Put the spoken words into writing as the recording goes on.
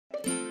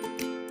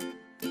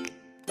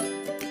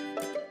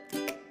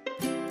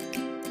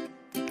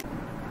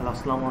Hello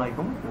আসসালামু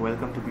আলাইকুম,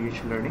 welcome to BS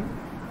learning.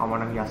 আমার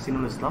নাম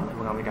ইয়াসিনুল ইসলাম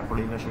এবং আমি ঢাকা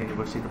ইন্টারন্যাশনাল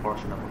ইউনিভার্সিটিতে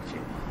পড়াশোনা করছি।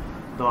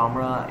 তো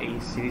আমরা এই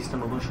সিরিজটা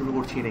নতুন শুরু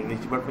করছি, এটা ইংলিশ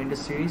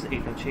ডিপার্টমেন্টের সিরিজ।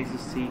 এটা হচ্ছে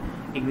এসএসসি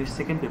ইংলিশ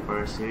সেকেন্ড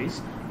পেপারের সিরিজ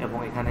এবং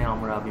এখানে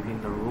আমরা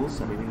বিভিন্ন রুলস,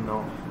 বিভিন্ন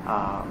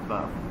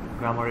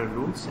গ্রামারের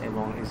রুলস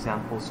এবং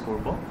এক্সাম্পলস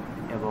করব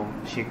এবং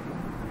শিখব।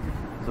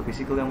 তো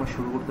বেসিক্যালি আমরা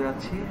শুরু করতে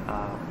যাচ্ছি।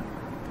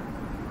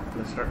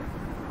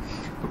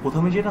 তো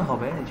প্রথমে যেটা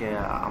হবে যে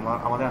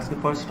আমাদের আজকে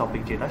ফার্স্ট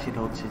টপিক যেটা, সেটা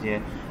হচ্ছে যে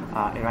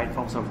রাইট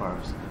ফর্মস অফ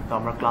ভার্বস। তো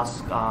আমরা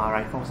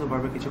রাইট ফর্মস অফ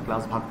ভার্বের কিছু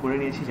ক্লাস ভাগ করে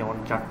নিয়েছি, যেমন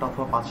 4টা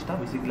অথবা 5টা।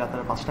 বেসিক্যালি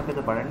আপনারা 5টা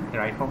পেতে পারেন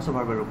রাইট ফর্মস অফ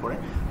ভার্বের উপরে।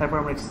 তারপর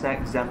আমরা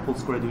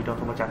এক্সাম্পলস করে 2টা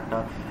অথবা 4টা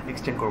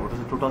এক্সটেন্ড করবো। তো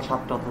টোটাল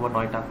 7টা অথবা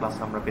 9টা ক্লাস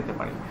আমরা পেতে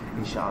পারি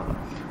ইনশাআল্লাহ।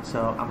 সো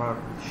আমরা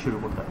শুরু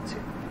করতে যাচ্ছি।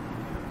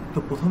 তো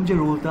প্রথম যে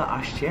রুলটা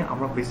আসছে,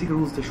 আমরা বেসিক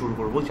রুলস দিয়ে শুরু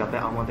করবো, যাতে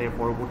আমাদের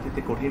পরবর্তীতে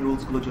কঠিন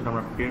রুলসগুলোর জন্য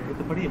আমরা প্রিপেয়ার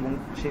করতে পারি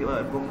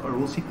এবং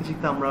রুলস শিখতে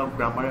শিখতে আমরা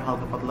গ্রামারের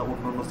হালকা পাতলা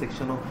অন্য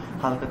সেকশনও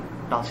হালকা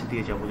টাচ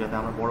দিয়ে যাবো, যাতে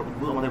আমরা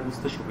আমাদের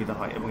বুঝতে সুবিধা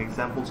হয় এবং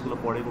এক্সাম্পলসগুলো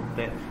পরে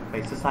করতে বা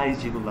এক্সারসাইজ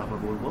যেগুলো আমরা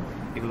বলবো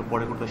এগুলো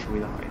পরে করতে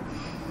সুবিধা হয়।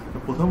 তো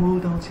প্রথম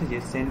রুলটা হচ্ছে যে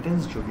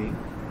সেন্টেন্স যদি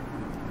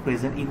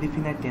প্রেজেন্ট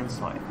ইনডিফিনাইট টেন্স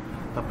হয়।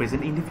 তো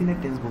প্রেজেন্ট ইনডিফিনাইট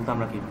টেন্স বলতে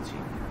আমরা কি বুঝি?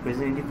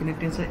 প্রেজেন্ট ইনডিফিনিট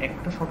টেন্সের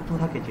একটা শর্ত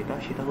থাকে,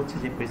 সেটা হচ্ছে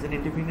যে প্রেজেন্ট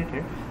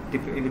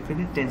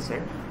ইনডিফিনিট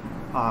টেন্সের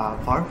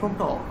ভার্ব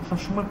ফর্মটা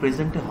সবসময়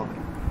প্রেজেন্টে হবে,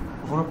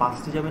 কখনো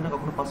পাস্টে যাবে না,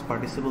 কখনো পাস্ট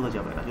পার্টিসিপলে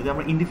যাবে না। যদি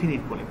আমরা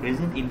ইনডিফিনিট বলি,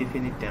 প্রেজেন্ট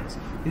ইনডিফিনিট টেন্স।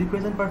 যদি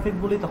প্রেজেন্ট পারফেক্ট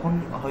বলি তখন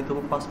হয়তো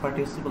পাস্ট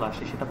পার্টিসিপল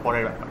আসে, সেটা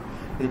পরের ব্যাপার।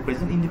 কিন্তু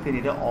প্রেজেন্ট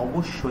ইনডিফিনিটে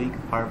অবশ্যই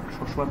ভার্ব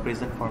সবসময়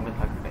প্রেজেন্ট ফর্মে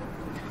থাকবে।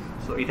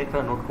 সো এটা একটা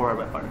নোট করার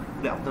ব্যাপার।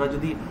 আপনারা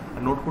যদি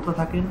নোট করতে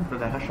থাকেন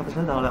দেখার সাথে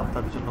সাথে, তাহলে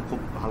আপনাদের জন্য খুব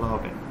ভালো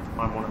হবে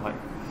আমার মনে হয়।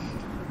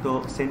 তো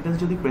সেন্টেন্স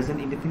যদি প্রেজেন্ট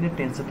ইনডিফিনিট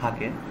টেন্সে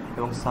থাকে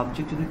এবং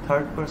সাবজেক্ট যদি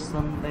থার্ড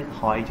পার্সনে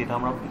হয়, যেটা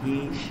আমরা হি,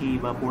 শি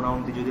বা প্রোনাউন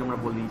দিয়ে যদি আমরা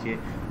বলি যে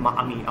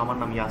আমার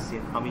নাম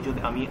ইয়াসিন, আমি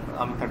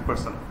থার্ড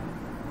পার্সন,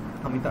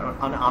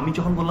 আমি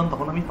যখন বললাম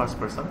তখন আমি ফার্স্ট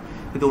পার্সন।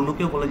 যদি অন্য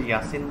কেউ বলে যে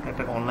ইয়াসিন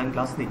একটা অনলাইন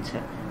ক্লাস নিচ্ছে,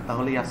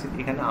 তাহলে ইয়াসিন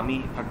এখানে আমি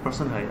থার্ড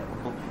পার্সন হয়ে যাবো।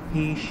 তো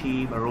হি, শি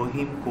বা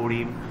রহিম,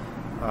 করিম,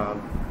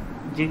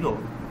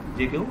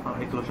 যে কেউ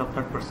এগুলো সব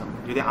থার্ড পার্সন।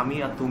 যদি আমি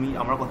আর তুমি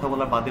আমরা কথা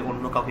বলার বাদে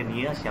অন্য কাউকে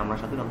নিয়ে আসি আমার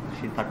সাথে, তাহলে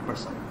সে থার্ড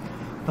পার্সন।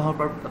 তাহলে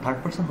থার্ড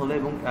পার্সন হলে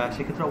এবং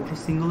সেক্ষেত্রে অবশ্যই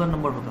সিঙ্গুলার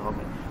নাম্বার হতে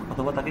হবে,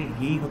 অথবা তাকে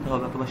হি হতে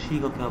হবে, অথবা শি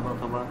হতে হবে,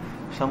 অথবা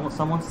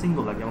সামন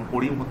সিঙ্গুলার, যেমন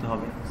করিম হতে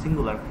হবে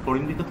সিঙ্গুলার।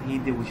 করিমকে তো হি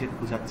দিয়ে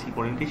বুঝাচ্ছি,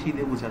 করিমকে শি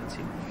দিয়ে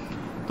বুঝাচ্ছি।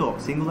 তো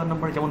সিঙ্গুলার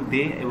নাম্বারে যেমন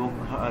দে এবং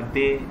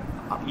দে,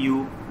 ইউ,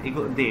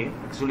 এগুলো দে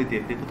অ্যাকচুয়ালি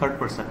দে তো থার্ড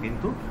পার্সন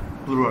কিন্তু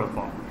প্লুরাল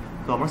ফর্ম।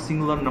 তো আমরা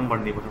সিঙ্গুলার নাম্বার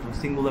নেব,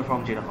 সিঙ্গুলার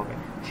ফর্ম যেটা হবে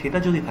সেটা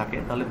যদি থাকে,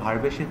 তাহলে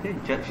ভার্বের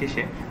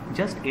শেষে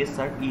জাস্ট এস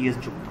আর ইএস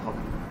যুক্ত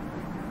হবে,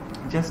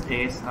 জাস্ট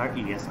এস আর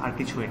ইএস, আর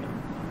কিছুই না।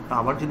 তো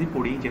আবার যদি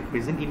পড়ি যে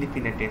প্রেজেন্ট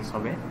ইনডিফিনিট টেন্স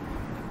হবে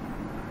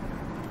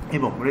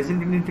এবং প্রেজেন্ট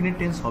ইনডিফিনিট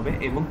টেন্স হবে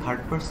এবং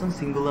থার্ড পার্সন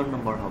সিঙ্গুলার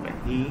নাম্বার হবে,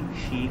 হি,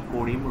 শি,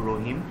 করিম,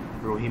 রহিম,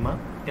 রহিমা,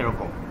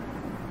 এরকম।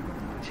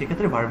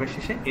 সেক্ষেত্রে ভার্বের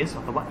শেষে এস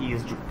অথবা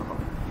ইএস যুক্ত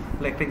হবে।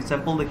 তাহলে একটা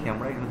এক্সাম্পল দেখি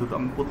আমরা এখানে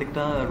আমি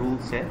প্রত্যেকটা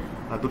রুলসে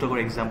 2টা করে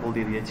এক্সাম্পল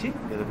দিয়ে দিয়েছি,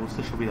 যাতে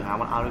বুঝতে সুবিধা হয়।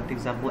 আমার আরও একটা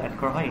এক্সাম্পল অ্যাড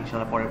করা হয়,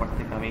 ইনশাআল্লাহ পরের বার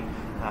থেকে আমি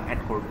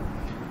অ্যাড করব।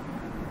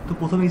 তো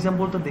প্রথম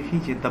এক্সাম্পলটা দেখি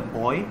যে the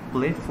boy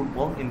play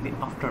football in the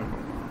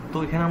afternoon. তো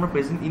এখানে আমরা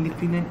প্রেজেন্ট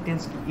ইনডিফিনিট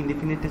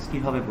টেন্স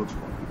কীভাবে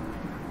বুঝবো?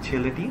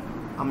 ছেলেটি,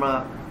 আমরা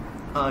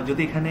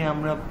যদি এখানে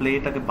আমরা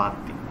প্লেটাকে বাদ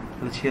দিই,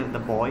 তাহলে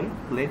the boy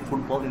play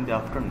football in the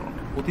afternoon.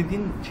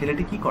 প্রতিদিন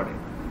ছেলেটি কি করে?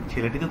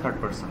 ছেলেটি তো থার্ড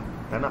পার্সন,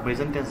 তাই না?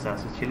 প্রেজেন্ট টেন্সে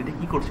আছে, ছেলেটি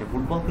কি করছে?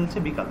 ফুটবল খেলছে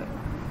বিকালে,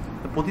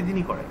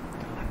 প্রতিদিনই করে।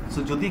 সো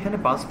যদি এখানে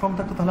পাস্ট ফর্ম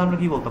থাকতো, তাহলে আমরা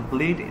কি বলতাম?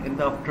 Played in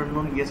the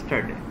afternoon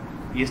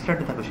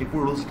yesterday থাকতো। সেই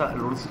পুরো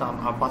রুলসটা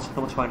 5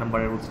 অথবা 6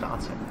 নম্বরের রুলসটা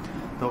আছে।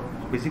 তো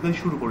বেসিক্যালি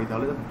শুরু করি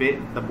তাহলে,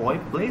 the boy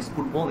plays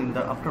football in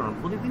the afternoon.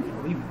 প্রতিদিনই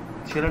ওই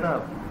ছেলেটা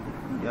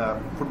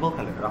ফুটবল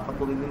খেলে, রাফাত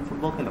প্রতিদিন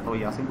ফুটবল খেলে, অথবা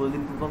ইয়াসিন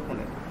প্রতিদিন ফুটবল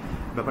খেলে,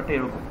 ব্যাপারটা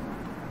এরকম।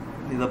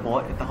 দ্য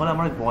বয়, তাহলে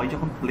আমরা বয়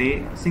যখন play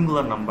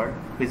singular number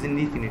present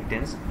indefinite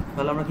tense,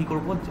 তাহলে আমরা কী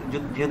করবো?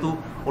 যেহেতু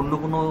অন্য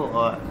কোনো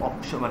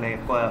অপশন মানে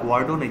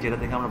ওয়ার্ডও নেই যেটা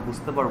থেকে আমরা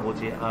বুঝতে পারবো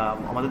যে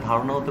আমাদের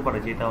ধারণা হতে পারে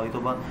যে এটা হয়তো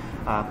বা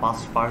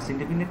পাস্ট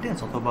ইনডিফিনিট টেন্স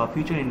অথবা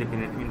ফিউচার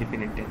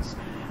ইনডিফিনিট টেন্স,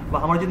 বা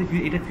আমরা যদি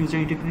এটা ফিউচার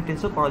ইনডিফিনিট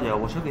টেন্সও করা যায়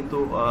অবশ্য, কিন্তু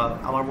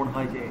আমার মনে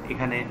হয় যে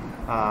এখানে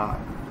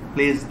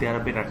প্লেস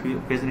দেওয়ার বেটার,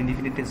 প্রেজেন্ট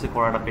ইনডিফিনিট টেন্সে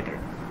করাটা বেটার।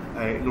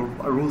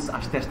 রুলস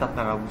আস্তে আস্তে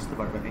আপনারা বুঝতে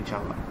পারবেন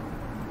ইনশাআল্লাহ।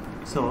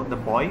 So the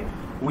boy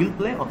will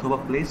play অথবা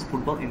plays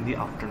football in the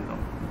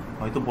afternoon.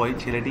 হয়তো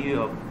ছেলেটি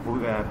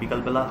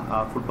বিকালবেলা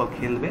ফুটবল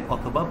খেলবে,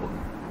 অথবা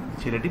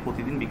ছেলেটি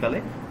প্রতিদিন বিকালে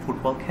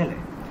ফুটবল খেলে।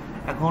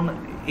 এখন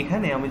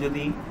এখানে আমি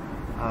যদি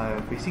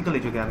বেসিক্যালি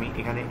আমি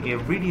এখানে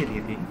এভরিডে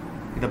দিয়ে দিই,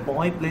 the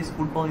boy plays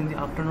football in the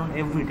afternoon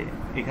everyday,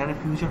 এখানে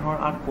ফিউচার হওয়ার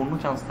আর কোনো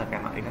চান্স থাকে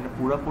না। এখানে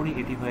পুরোপুরি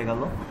এটি হয়ে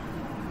গেল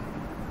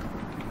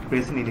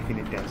present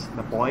indefinite tense,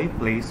 the boy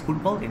plays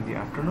football in the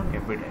afternoon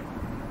everyday.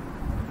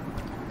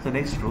 So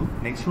next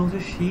rule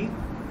হচ্ছে শি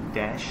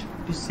ড্যাশ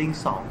টু সিং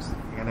সংস।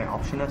 এখানে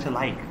অপশন আছে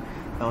লাইক,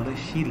 তাহলে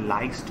শি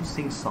লাইকস টু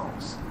সিং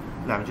সংস।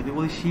 আমি যদি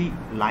বলি শি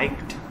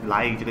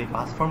লাইক যদি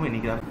পাস্ট ফর্মে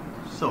নিই,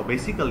 সো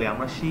বেসিক্যালি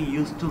আমরা she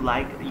used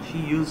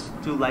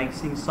to like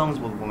sing songs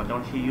বলবো না,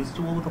 যখন she used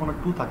to বলবো তখন আর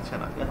টু থাকছে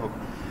না। যাই হোক,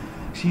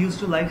 she used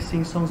to like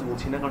sing songs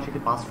বলছি না, কারণ সেটি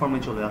পাস্ট ফর্মে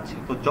চলে যাচ্ছে।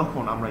 তো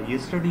যখন আমরা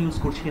yesterday ইউজ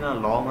করছি না,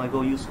 long ago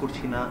ইউজ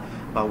করছি না,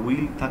 বা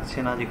will থাকছে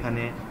না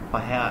যেখানে, বা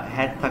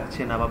had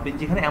থাকছে না, বা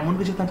যেখানে এমন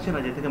কিছু থাকছে না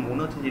যে থেকে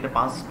মনে হচ্ছে যে এটা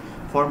পাস্ট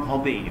ফর্ম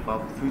হবে বা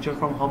ফিউচার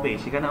ফর্ম হবে,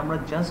 সেখানে আমরা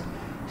জাস্ট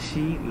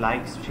she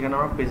likes, সেখানে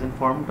আমরা প্রেজেন্ট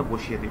ফর্মটা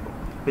বসিয়ে দেবো।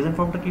 প্রেজেন্ট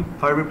ফর্মটা কি,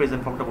 ভার্বের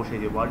প্রেজেন্ট ফর্মটা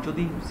বসিয়ে দেবো, আর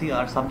যদি সি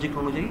আর সাবজেক্ট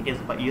অনুযায়ী এস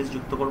বা ইএস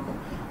যুক্ত করবো,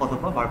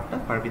 অথবা ভার্বটা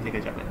ভার্বি থেকে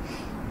যাবে।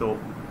 তো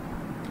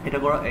এটা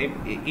করা,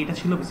 এটা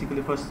ছিল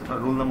বেসিক্যালি ফার্স্ট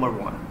রুল নাম্বার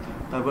 1।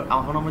 তারপর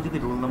এখন আমরা যদি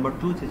রুল নাম্বার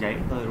 2-তে যাই,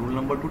 তাহলে রুল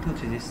নাম্বার 2তে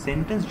হচ্ছে যে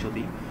সেন্টেন্স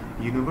যদি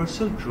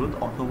ইউনিভার্সাল ট্রুথ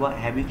অথবা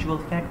হ্যাবিচুয়াল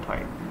ফ্যাক্ট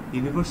হয়।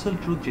 ইউনিভার্সাল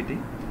ট্রুথ যেটি,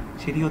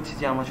 সেটি হচ্ছে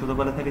যে আমরা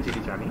ছোটোবেলা থেকে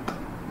যেটি জানি,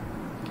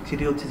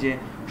 সেটি হচ্ছে যে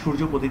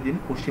সূর্য প্রতিদিন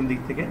পশ্চিম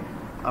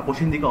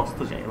দিকে অস্ত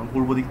যায় এবং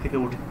পূর্ব দিক থেকে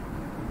ওঠে।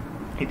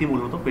 এটি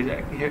মূলত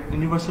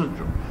ইউনিভার্সাল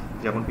ট্রুথ।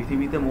 যেমন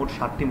পৃথিবীতে মোট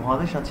 7টি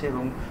মহাদেশ আছে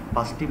এবং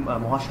 5টি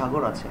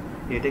মহাসাগর আছে,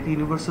 এটা একটি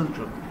ইউনিভার্সাল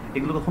ট্রুথ।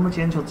 এগুলো কখনো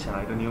চেঞ্জ হচ্ছে না,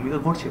 এটা নিয়মিত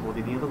ঘটছে,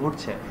 প্রতিনিয়ত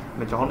ঘটছে,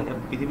 যখন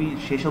পৃথিবী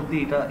শেষ অবধি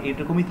এটা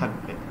এরকমই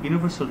থাকবে।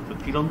 ইউনিভার্সাল ট্রুথ,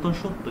 চিরন্তন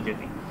সত্য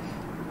যেটি,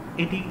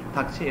 এটি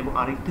থাকছে। এবং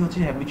আরেকটি হচ্ছে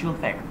হ্যাবিচুয়াল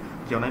ফ্যাক্ট,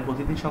 যেমন আমি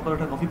প্রতিদিন সকালে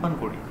ওঠা কফি পান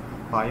করি,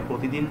 বা আমি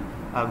প্রতিদিন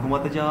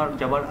ঘুমাতে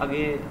যাবার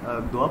আগে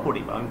দোয়া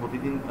পড়ি, বা আমি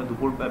প্রতিদিন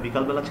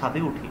বিকালবেলা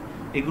ছাদে উঠি,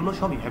 এগুলো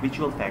সবই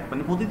হ্যাবিচুয়াল ফ্যাক্ট।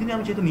 মানে প্রতিদিন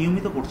আমি যেহেতু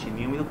নিয়মিত করছি,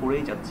 নিয়মিত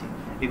করেই যাচ্ছি,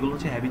 এগুলো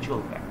হচ্ছে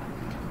হ্যাবিচুয়াল ফ্যাক্ট।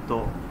 তো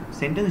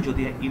সেন্টেন্স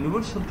যদি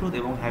ইউনিভার্সাল ট্রুথ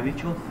এবং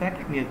হ্যাবিচুয়াল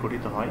ফ্যাক্ট নিয়ে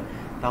গঠিত হয়,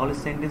 তাহলে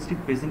সেন্টেন্সটি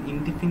প্রেজেন্ট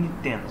ইনডিফিনিট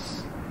টেন্স।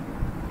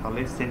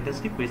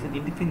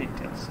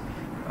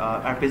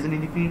 আর প্রেজেন্ট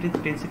ইনডিফিনিট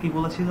টেন্সে কি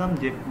বলেছিলাম,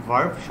 যে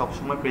ভার্ব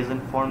সবসময়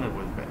প্রেজেন্ট ফর্মে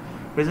বসবে।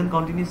 প্রেজেন্ট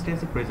কন্টিনিউয়াস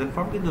টেন্সে প্রেজেন্ট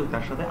ফর্ম, কিন্তু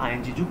তার সাথে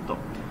আইএনজি যুক্ত,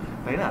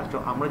 তাই না? তো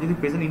আমরা যদি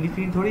প্রেজেন্ট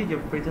ইনডিফিনিট ধরি, যে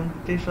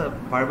প্রেজেন্টের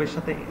ভার্বের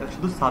সাথে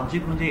শুধু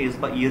সাবজেক্ট অনুযায়ী এস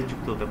বা ইএস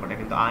যুক্ত হতে পারে,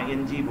 কিন্তু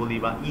আইএনজি বলি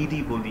বা ইডি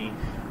বলি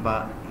বা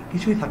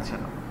কিছুই থাকছে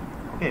না।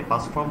 ওকে,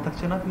 পাস্ট ফর্ম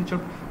থাকছে না,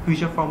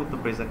 ফিউচার ফর্ম তো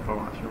প্রেজেন্ট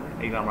ফর্ম আসবে,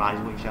 এগুলো আমরা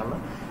আসবো ইনশাআল্লাহ।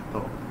 তো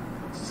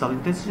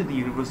সেন্টেন্স যদি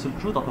ইউনিভার্সাল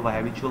ট্রুথ অথবা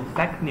হ্যাবিচুয়াল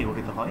ফ্যাক্ট নিয়ে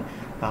গঠিত হয়,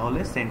 তাহলে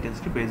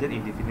সেন্টেন্সটি প্রেজেন্ট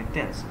ইনডিফিনিট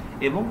টেন্স,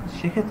 এবং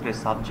সেক্ষেত্রে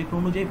সাবজেক্ট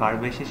অনুযায়ী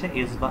ভার্বের শেষে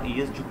এস বা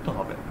ইএস যুক্ত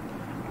হবে।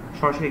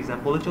 সরাসরি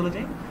এক্সাম্পলে চলে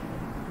যাই,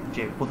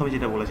 যে প্রথমে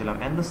যেটা বলেছিলাম,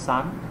 অ্যান্ড দ্য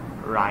সান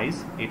রাইজ,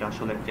 এটা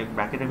আসলে যে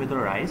ব্র্যাকেটের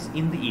ভিতরে রাইজ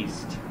ইন দ্য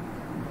ইস্ট।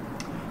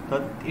 তো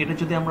এটা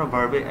যদি আমরা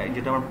ভার্বে,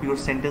 যেটা আমরা পিওর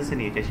সেন্টেন্সে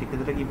নিয়ে যাই,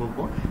 সেক্ষেত্রে কি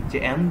বলবো, যে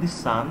and the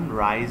sun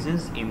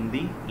rises in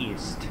the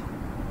east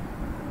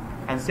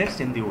and sets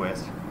in the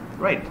West,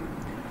 right?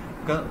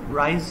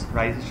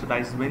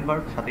 Rise main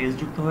verb, সাথে এস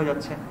যুক্ত হয়ে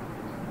যাচ্ছে,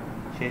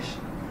 শেষ।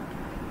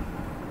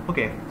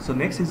 ওকে, so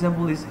next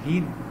example is he,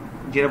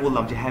 যেটা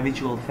বললাম যে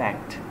হ্যাবিচুয়াল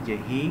ফ্যাক্ট, যে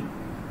হি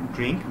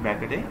ড্রিঙ্ক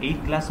ব্র্যাকেটে 8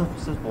 glass of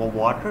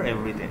water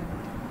every day.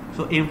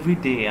 So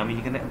everyday, আমি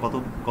যেখানে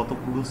গত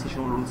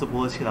রুলসে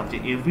বলেছিলাম যে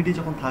এভরিডে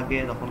যখন থাকে,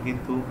 তখন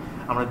কিন্তু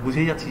আমরা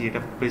বুঝেই যাচ্ছি যে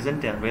এটা প্রেজেন্ট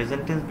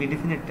টেন্স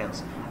ইনডিফিনিট টেন্স।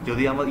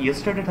 যদি আমার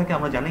ইয়েস্টারডে থাকে,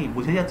 আমরা জানি,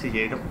 বুঝে যাচ্ছি যে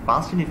এটা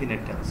পাস্ট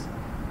ইনডিফিনিট টেন্স,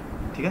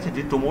 ঠিক আছে?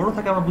 যদি টুমরো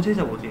থাকে, আমরা বুঝে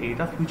যাবো যে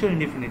এটা ফিউচার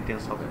ইনডিফিনিট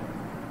টেন্স হবে,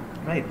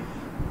 রাইট?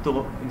 তো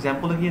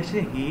এক্সাম্পলে কি আসে,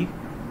 he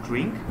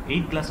drink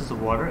 8 glasses of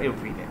water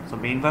every day. So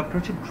main ভার্বটা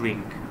হচ্ছে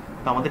ড্রিঙ্ক,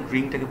 তো আমাদের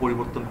ড্রিঙ্কটাকে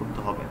পরিবর্তন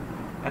করতে হবে।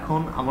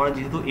 এখন আমরা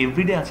যেহেতু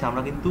এভরিডে আছে,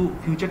 আমরা কিন্তু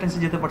ফিউচার টেন্সে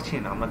যেতে পারছি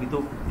না, আমরা কিন্তু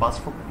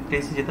পাস্ট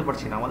টেন্সে যেতে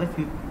পারছি না, আমাদের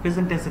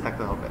প্রেজেন্ট টেন্সে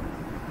থাকতে হবে।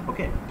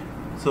 ওকে,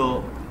 so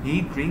he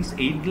drinks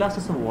 8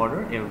 glasses of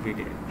water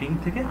everyday. Drink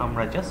থেকে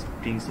আমরা জাস্ট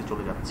ড্রিঙ্কসে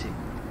চলে যাচ্ছি,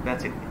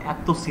 দ্যাটস ইট।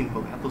 এত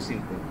সিম্পল।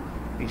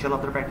 ইনশাআল্লাহ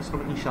আপনারা প্র্যাকটিস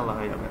করবেন, ইনশাআল্লাহ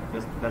হয়ে যাবে,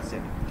 দ্যাটস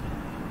ইট।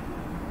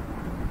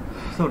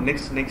 সো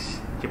নেক্সট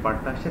যে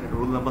পার্টটা আসছে,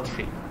 রুল নাম্বার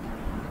 3।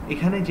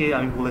 এখানে যে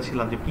আমি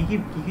বলেছিলাম যে কী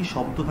কী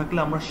শব্দ থাকলে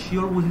আমরা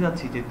শিওর বুঝে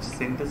যাচ্ছি যে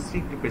সেন্টেন্সটি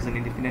একটি প্রেজেন্ট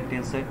ইনডিফিনিট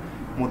টেন্সের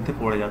মধ্যে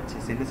পড়ে যাচ্ছে,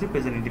 সেন্টেন্সটি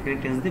প্রেজেন্ট ইনডিফিনিট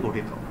টেন্স দিয়ে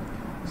গঠিত।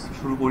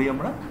 শুরু করি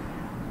আমরা।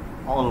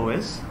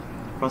 Always,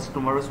 first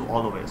number is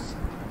always.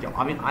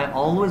 I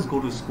always go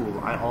to school,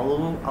 I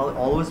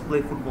always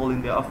play football in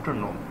the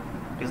afternoon.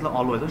 It's like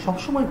always,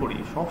 সবসময় করি,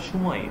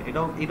 সবসময়।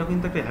 এটা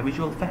কিন্তু একটা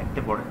হ্যাবিচুয়াল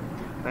ফ্যাক্টে পড়ে,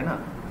 তাই না?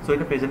 সো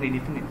এটা প্রেজেন্ট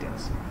ইনডিফিনিট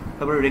টেন্স।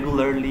 তারপরে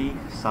regularly,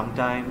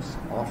 sometimes,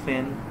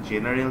 often,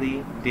 generally,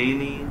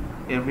 daily,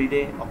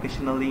 everyday,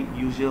 occasionally,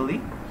 usually,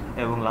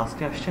 এবং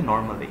লাস্টে আসছে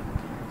নর্মালি।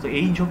 সো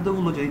এই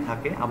শব্দগুলো যদি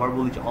থাকে, আবার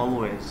বলি যে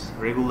অলওয়েজ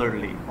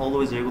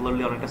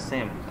রেগুলারলি অনেকটা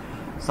সেম,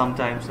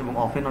 সামটাইমস এবং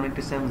অফেন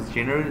অনেকটা same,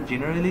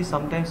 generally,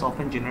 sometimes,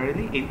 often,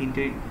 generally, এই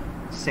তিনটে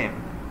সেম।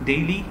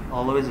 ডেইলি,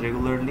 অলওয়েজ,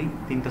 রেগুলারলি,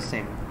 তিনটা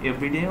সেম।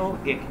 এভরিডেও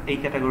এই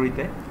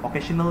ক্যাটাগরিতে,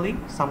 অকেশনালি,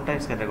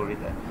 সামটাইমস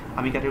ক্যাটাগরিতে।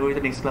 আমি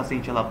ক্যাটাগরিতে নেক্সট ক্লাসে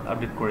ইনশাআল্লাহ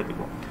আপডেট করে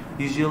দেবো।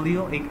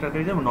 ইউজুয়ালিও এই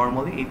ক্যাটাগরিতে, এবং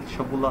নর্মালি, এই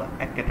সবগুলো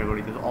এক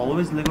ক্যাটাগরিতে।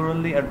 অলওয়েজ,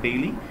 রেগুলারলি আর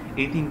ডেইলি,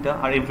 এই তিনটা,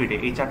 আর এভরিডে,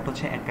 এই চারটা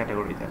হচ্ছে এক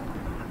ক্যাটাগরিতে।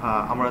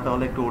 আমরা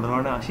তাহলে একটু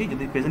উদাহরণে আসি।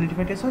 যদি প্রেজেন্ট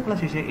ইনডিফিনিট টেন্স হয়, তাহলে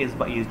শেষে এস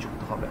বা ইএস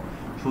যুক্ত হবে।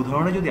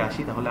 উদাহরণে যদি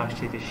আসি, তাহলে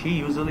আসছে যে শি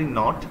ইউজুয়ালি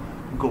নট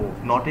গো।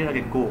 নটের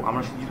আগে গো,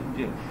 আমরা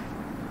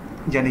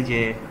জানি যে,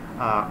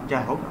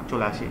 যাই হোক,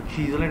 চলে আসি, she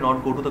usually not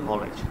go to the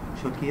college.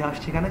 So কি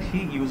আসছে এখানে, she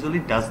usually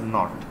does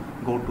not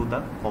go to the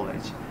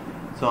college.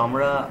 So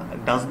আমরা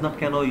ডাজ নট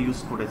কেন ইউজ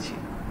করেছি,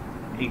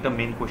 এইটা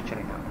মেইন কোয়েশ্চেন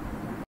এখানে।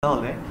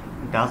 তাহলে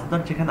ডাজ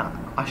নট যেখানে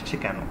আসছে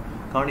কেন,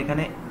 কারণ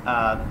এখানে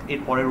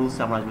এর পরের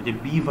রুলসে আমরা আসবো যে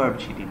বি ভার্ব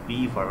যেটি বি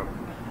ভার্ব।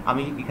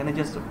 আমি এখানে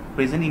জাস্ট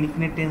প্রেজেন্ট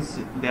ইনডিফিনিট টেন্স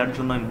দেওয়ার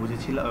জন্য আমি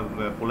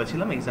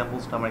বলেছিলাম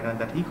এক্সাম্পলসটা আমার এখানে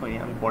ঠিক হয়নি,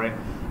 আমি পরে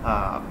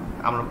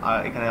আমরা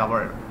এখানে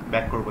আবার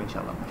ব্যাক করবো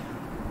ইনশাল্লাহ।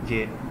 যে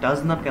ডাজ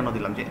নট কেন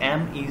দিলাম, যে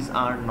M is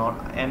are not,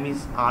 M is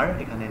আর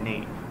এখানে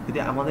নেই। যদি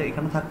আমাদের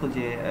এখানে থাকতো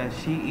যে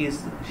শি ইজ,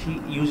 শি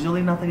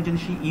ইউজুয়ালি না থাকে, যদি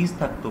শি ইজ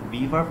থাকতো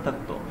বি ভার্ব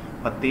থাকতো,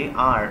 বা দে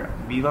আর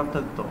বি ভার্ব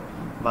থাকতো,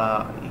 বা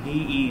হি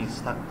ইজ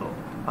থাকতো,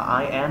 বা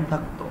আই অ্যাম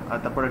থাকতো, আর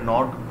তারপরে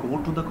not go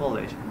to the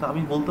college, তো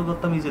আমি বলতে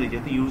পারতাম ইজিলি,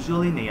 যেহেতু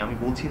ইউজুয়ালি নেই আমি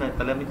বলছি না,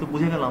 তাহলে আমি তো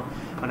বুঝে গেলাম,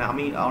 মানে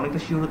আমি অনেকটা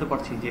শিওর হতে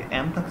পারছি যে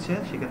এম থাকছে,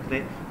 সেক্ষেত্রে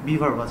বি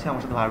ভার্ব আছে,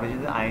 আমার সাথে ভার্বের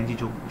সাথে আইএনজি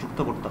যুক্ত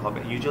করতে হবে।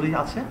 ইউজুয়ালি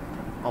আছে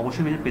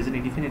অবশ্যই প্রেজেন্ট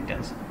ইনডিফিনিট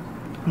টেন্স।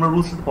 আমরা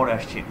রুলসটা পরে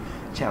আসছি।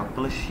 আচ্ছা,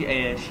 তাহলে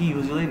she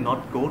usually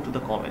not go to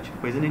the college,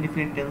 present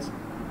indefinite tense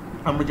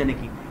আমরা জানি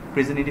কি,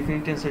 প্রেজেন্ট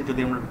ইনডিফিনিট টেন্সের যদি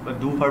আমরা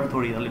ডু ভার্ব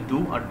ধরি তাহলে ডু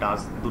আর ডাজ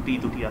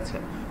দুটি আছে।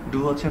 ডু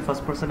হচ্ছে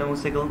ফার্স্ট পারসন এবং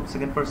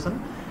সেকেন্ড পারসন,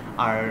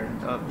 আর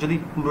যদি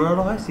প্লুরাল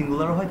হয়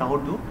সিঙ্গুলার হয়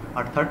তাহলে ডু,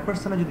 আর থার্ড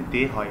পারসনে যদি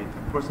দে হয়,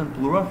 থার্ড পারসন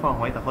প্লুরাল ফর্ম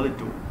হয় তাহলে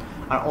do.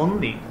 R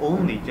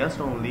only just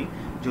only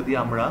যদি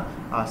আমরা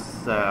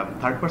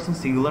থার্ড পারসন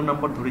সিঙ্গুলার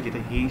নাম্বার ধরি,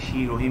 যেটা হি, শি,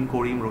 রহিম,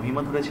 করিম,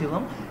 রহিমা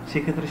ধরেছিলাম,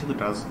 সেক্ষেত্রে শুধু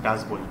ডাজ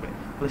বসবে।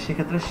 তাহলে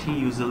সেক্ষেত্রে she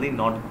usually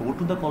not go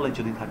to the college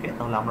যদি থাকে,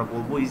 তাহলে আমরা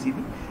বলবো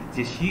ইজিলি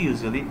যে she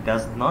usually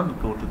does not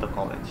go to the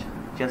college,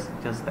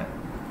 just that.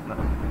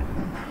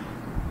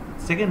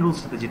 Second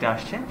রুলসটাতে যেটা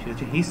আসছে সেটা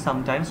হচ্ছে হি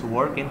sometimes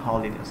work in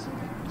holidays.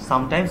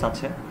 Sometimes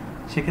আছে,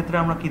 সেক্ষেত্রে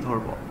আমরা কি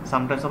ধরবো,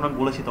 সামটাইমস আমরা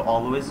বলেছি তো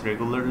always,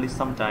 regularly,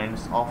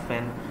 sometimes,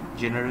 often,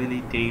 generally,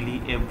 daily,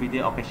 everyday,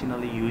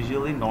 occasionally,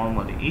 usually,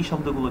 normally, এই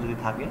শব্দগুলো যদি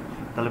থাকে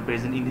তাহলে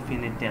প্রেজেন্ট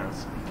ইনডিফিনিট টেন্স।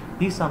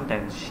 হি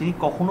সামটাইমস, সে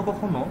কখনো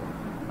কখনো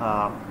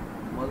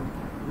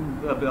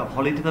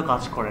হলিডেতেও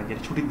কাজ করেন,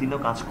 যেটা ছুটির দিনেও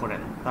কাজ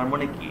করেন, তার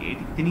মানে কি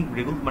তিনি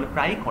মানে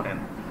প্রায়ই করেন।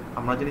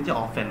 আমরা জানি যে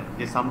অফেন,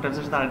 যে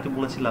সামটাইমসের সাথে আরেকটু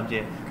বলেছিলাম যে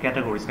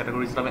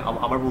ক্যাটাগরিজটা আমি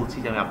আবার বলছি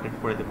যে আমি আপডেট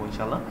করে দেবো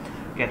ইনশাল্লাহ।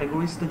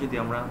 ক্যাটাগরিজটা যদি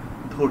আমরা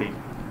ধরি,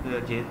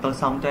 যে তাহলে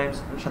সামটাইমস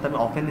সাথে আমি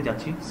অফেনে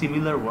যাচ্ছি,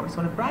 সিমিলার ওয়ার্ডস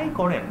মানে প্রায়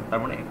করেন, তার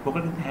মানে এক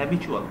প্রকার কিন্তু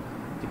হ্যাবিচুয়াল,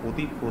 যে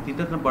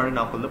প্রতিটা বারে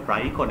না করলে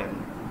প্রায়ই করেন,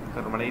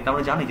 মানে এটা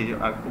আমরা জানি যে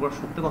এক প্রকার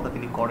সত্য কথা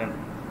তিনি করেন,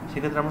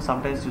 সেক্ষেত্রে আমরা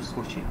সামটাইমস ইউজ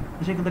করছি,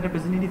 সেক্ষেত্রে এটা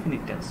প্রেজেন্ট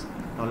ইনডিফিনিট টেন্স।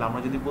 তাহলে আমরা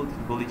যদি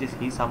বলি যে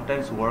হি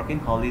সামটাইমস ওয়ার্ক ইন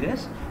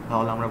হলিডেজ,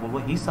 তাহলে আমরা বলবো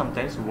হি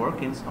sometimes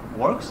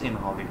works in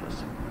holidays.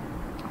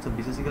 So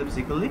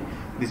basically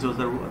this was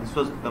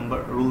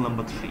rule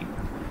number 3.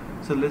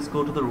 So let's go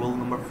to the rule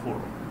number 4.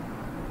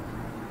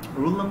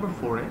 Rule number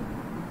 4 এ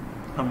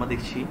আমরা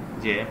দেখছি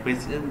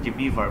যে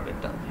বি ভার্ব,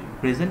 এটা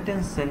প্রেজেন্ট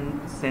টেন্স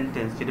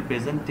সেন্টেন্স যেটা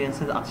প্রেজেন্ট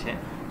টেন্সে আছে,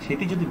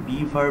 সেটি যদি বি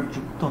ভার্ব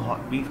যুক্ত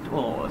হয়,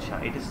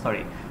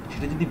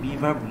 সেটা যদি বি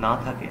ভার্ব না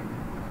থাকে,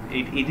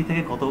 এটি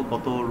থেকে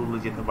কত রুলে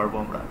যেতে পারবো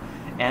আমরা।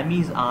 এম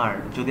ইজ আর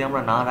যদি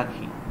আমরা না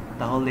রাখি,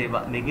 তাহলে বা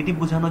নেগেটিভ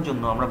বোঝানোর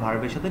জন্য আমরা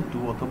ভার্বের সাথে ডু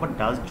অথবা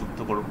ডাজ যুক্ত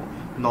করব।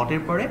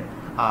 নটের পরে,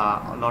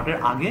 নটের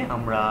আগে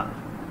আমরা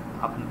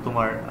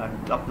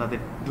আপনাদের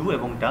ডু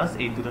এবং ডাজ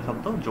এই দুটো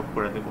শব্দ যোগ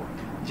করে দেব।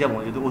 যেমন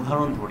যদি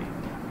উদাহরণ ধরি,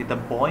 the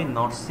boy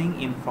not sing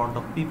in front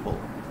of people,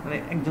 মানে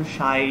একজন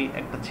শাই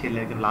একটা ছেলে,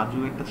 একজন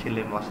লাজুক একটা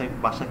ছেলে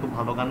বাসায় খুব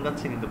ভালো গান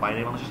গাচ্ছে, কিন্তু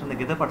বাইরের মানুষের সামনে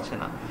গেতে পারছে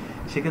না,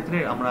 সেক্ষেত্রে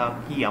আমরা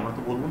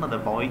তো বলবো না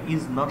the boy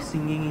is not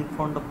singing in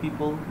front of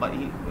people, বা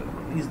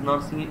ইজ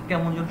নট সিঙ্গিং,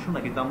 কেমন যেন শোনা।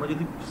 কিন্তু আমরা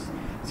যদি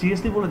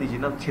সিরিয়াসলি বলে দিচ্ছি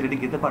না ছেলেটি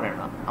গেতে পারে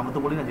না, আমরা তো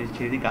বলি না যে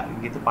ছেলেটি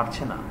গেতে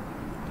পারছে না,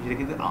 সেটা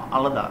কিন্তু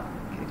আলাদা,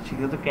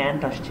 সেক্ষেত্রে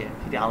ক্যান্ট আসছে,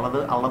 সেটি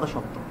আলাদা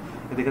শব্দ।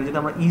 এখানে যদি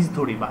আমরা ইজ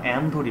ধরি বা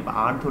অ্যাম ধরি বা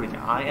আর ধরি, যে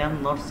I am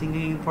not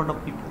singing in front of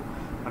people,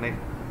 মানে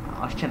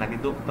আসছে না,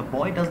 কিন্তু the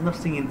boy does not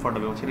sing in front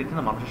of people, ছেলেটি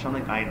না মানুষের সামনে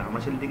গায় না, আমরা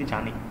ছেলেটিকে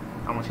জানি,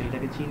 আমরা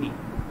ছেলেটাকে চিনি।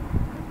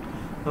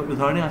 তো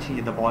উদাহরণে আসি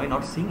যে the boy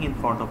not sing in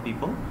front of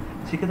people,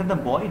 সেক্ষেত্রে the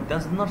boy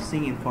does not sing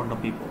in front of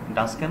people.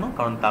 Does কেন?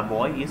 কারণ the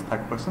boy is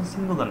third person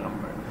singular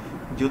number.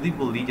 যদি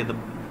বলি যে দ্য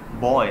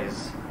বয়েজ,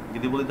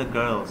 যদি বলি দ্য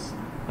গার্লস,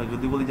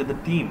 যদি বলি যে the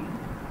team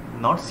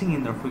not sing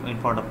in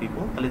front of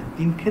people, তাহলে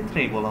তিন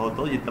ক্ষেত্রেই বলা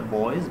হতো যে দ্য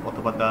বয়েজ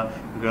অথবা দ্য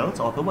গার্লস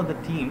অথবা the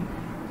team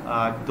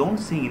don't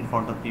sing in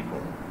front of people.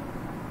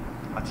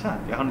 আচ্ছা,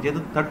 এখন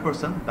যেহেতু third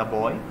person, the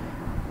boy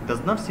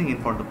does not sing in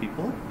front of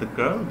people, the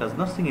girl does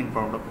not sing in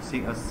front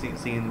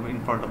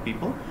of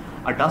people,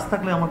 R does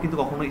থাকলে আমরা কিন্তু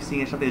কখনো সিং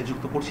এর সাথে এস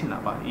যুক্ত করছি না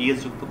বা ইএস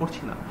যুক্ত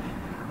করছি না।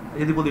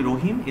 যদি বলি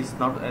রহিম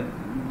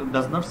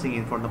does not sing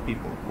in front of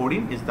people,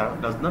 Karim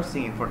does not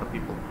sing in front of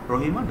people,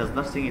 Rahima does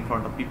not sing in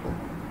front of people.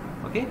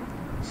 Okay,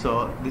 so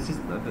this is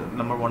the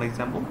number one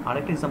example.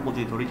 আরেকটা example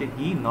যদি ধরি যে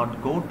he not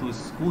go to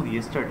school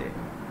yesterday,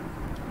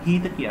 he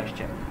তে কি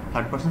আসছে?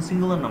 Third person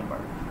singular number,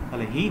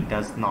 তাহলে he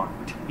does not.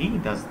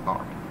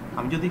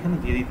 আমি যদি এখানে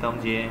দিয়ে দিতাম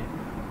যে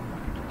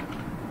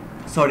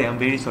I'm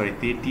very sorry,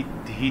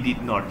 he did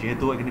not,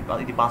 যেহেতু এখানে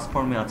এটি পাস্ট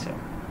ফর্মে আছে,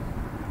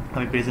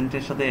 আমি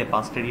প্রেজেন্টের সাথে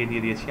পাস্টের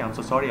দিয়ে দিয়েছি, I'm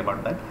so sorry about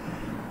that.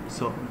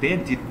 So they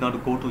did not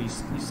go to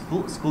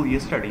school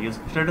yesterday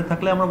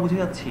থাকলে আমরা বুঝে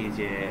যাচ্ছি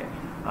যে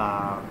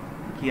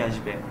কি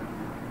আসবে,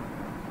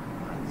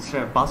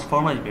 পাস্ট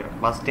ফর্ম আসবে,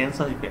 পাস্ট টেন্স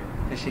আসবে,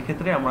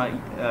 সেক্ষেত্রে আমরা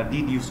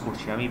ডিড ইউজ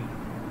করছি। আমি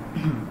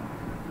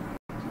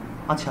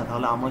আচ্ছা,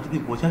 তাহলে আমরা যদি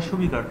বোঝার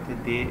সুবিধার্থে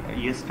দে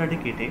ইয়েস্টারডে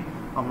কেটে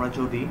আমরা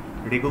যদি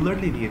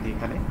রেগুলারলি দিয়ে দিই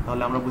এখানে,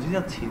 তাহলে আমরা বুঝে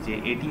যাচ্ছি যে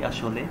এটি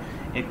আসলে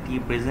একটি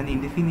প্রেজেন্ট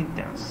ইনডিফিনিট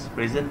টেন্স,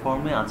 প্রেজেন্ট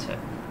ফর্মে আছে।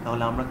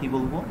 তাহলে আমরা কি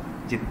বলবো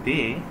যে দে,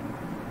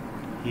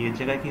 হি এর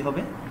জায়গায় কি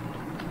হবে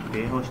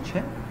দে হচ্ছে,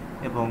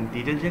 এবং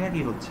ডিডের জায়গায়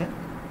কি হচ্ছে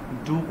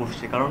ডু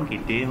বসছে। কারণ কি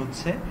দে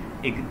হচ্ছে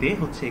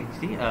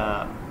একটি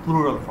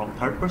plural form,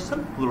 third person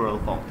plural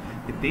form.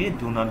 They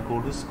do not go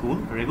to school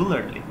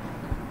regularly,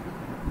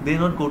 they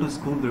not go to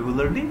school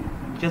regularly.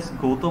 Just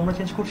go তো আমরা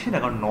চেঞ্জ করছি না,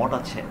 কারণ নট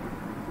আছে।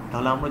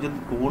 তাহলে আমরা যদি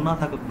গো না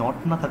থাকতো, নট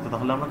না থাকতো,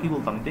 তাহলে আমরা কি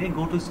বলতাম দে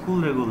গো টু স্কুল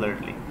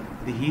রেগুলারলি।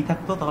 যদি হি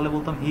থাকতো তাহলে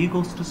বলতাম হি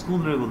goes to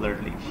school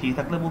regularly, she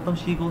থাকলে বলতাম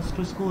she goes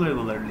to school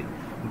regularly.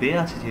 দে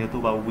আছে যেহেতু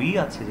বা উই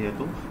আছে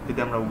যেহেতু, যদি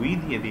আমরা উই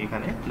দিয়ে দিই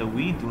এখানে, তাহলে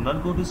we do not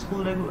go to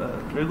school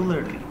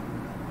regularly.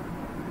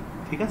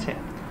 ঠিক আছে,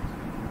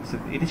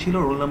 এটা ছিল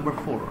রুল নাম্বার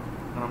 4।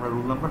 আমরা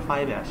রুল নাম্বার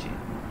 5-এ আসি।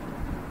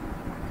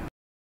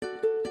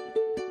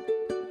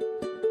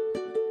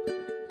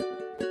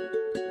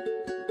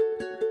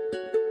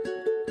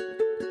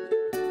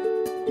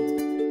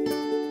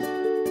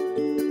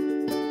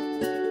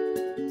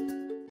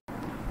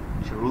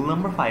 রুল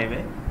নাম্বার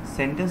 5-এ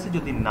সেন্টেন্সে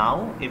যদি নাও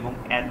এবং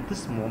অ্যাট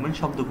দিস মোমেন্ট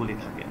শব্দগুলি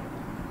থাকে,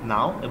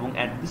 নাও এবং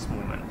অ্যাট দিস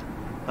মোমেন্ট,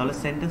 তাহলে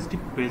সেন্টেন্সটি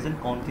প্রেজেন্ট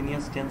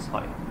কন্টিনিউয়াস টেন্স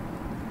হয়।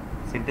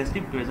 সেন্টেন্সটি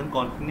প্রেজেন্ট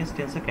কন্টিনিউয়াস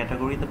টেন্সের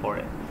ক্যাটাগরিতে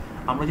পড়ে।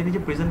 আমরা জানি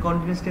যে প্রেজেন্ট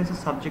কন্টিনিউয়াস টেন্সের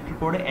সাবজেক্টের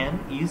পরে এম,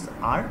 ইজ,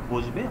 আর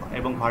বসবে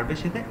এবং ভার্বের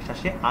সাথে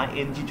শেষে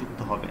আইএনজি যুক্ত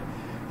হবে।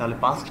 তাহলে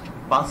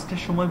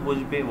পাস্টের সময়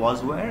বসবে ওয়াজ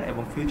ওয়্যার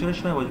এবং ফিউচারের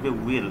সময় বসবে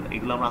উইল।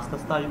 এগুলো আমরা আস্তে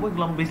আস্তে আসবো,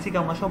 এগুলো বেসিক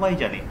আমরা সবাই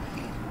জানি।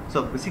 সো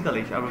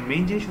বেসিক্যালি আমার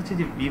মেইন জিনিস হচ্ছে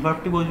যে বি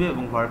ভার্বটি বসবে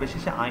এবং ভার্বের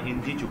শেষে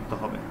আইএনজি যুক্ত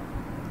হবে।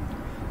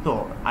 তো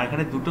আর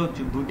এখানে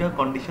দুইটা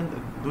কন্ডিশন,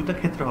 দুইটা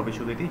ক্ষেত্রে হবে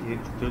শুধু এটি,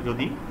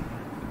 যদি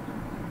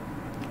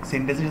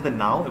সেন্টেন্সের সাথে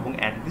নাও এবং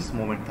অ্যাট দিস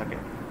মোমেন্ট থাকে।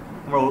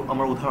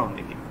 আমরা উদাহরণ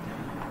দেখি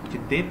যে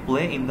they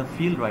play in the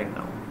field right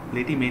now,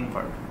 প্লেটি main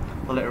verb.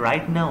 তাহলে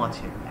রাইট নাও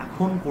আছে,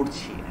 এখন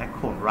করছি,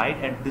 এখন, রাইট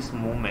অ্যাট দিস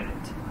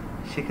মোমেন্ট।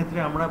 সেক্ষেত্রে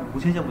আমরা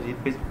বুঝে যাবো যে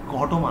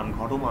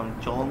ঘটমান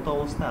চলন্ত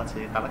অবস্থায় আছে,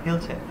 তারা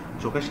খেলছে,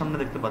 চোখের সামনে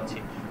দেখতে পাচ্ছি,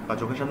 বা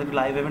চোখের সামনে একটু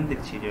লাইভ ইভেন্ট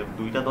দেখছি যে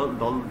দুইটা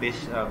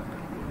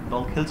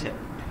দল খেলছে।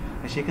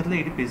 সেক্ষেত্রে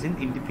এটি প্রেজেন্ট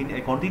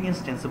কন্টিনিউয়াস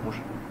টেন্সের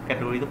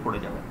ক্যাটাগরিতে পড়ে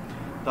যাবে।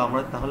 তো আমরা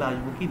তাহলে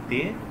আসবো কি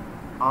দে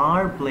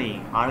আর প্লেয়িং।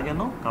 আর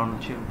কেন? কারণ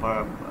হচ্ছে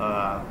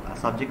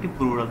সাবজেক্টটি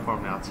প্লুরাল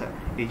ফর্মে আছে,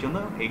 এই জন্য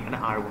এখানে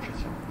আর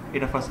বসেছে।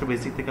 এটা ফার্স্ট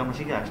বেসিক থেকে আমরা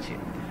শিখে আসছি।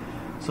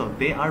 So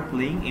they are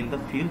playing in the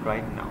field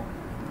right now,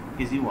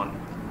 easy one.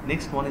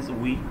 Next one is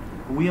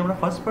we আমরা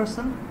ফার্স্ট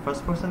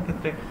পার্সন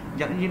ক্ষেত্রে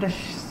জানি যে এটা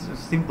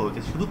সিম্পল,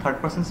 যে শুধু থার্ড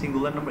পার্সন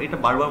সিঙ্গুলার নাম্বার। এটা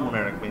বারবার মনে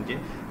রাখবেন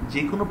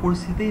যে কোনো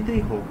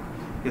পরিস্থিতিতেই হোক,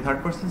 যে থার্ড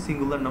পার্সন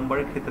সিঙ্গুলার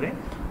নাম্বারের ক্ষেত্রে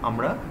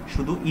আমরা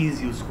শুধু ইজ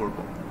ইউজ করব,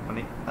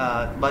 মানে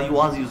বা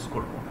ওয়াজ ইউজ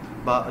করব।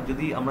 বা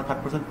যদি আমরা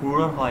থার্ড পার্সন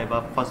প্লুরাল হয় বা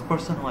ফার্স্ট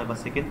পার্সন হয় বা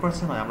সেকেন্ড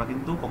পার্সন হয়, আমরা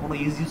কিন্তু কখনো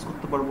ইজ ইউজ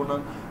করতে পারবো না,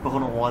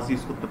 কখনো ওয়াজ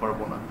ইউজ করতে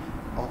পারবো না।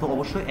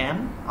 অবশ্যই এম,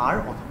 আর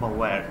অথবা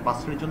ওয়্যার।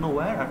 পাস্টের জন্য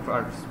ওয়্যার,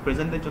 আর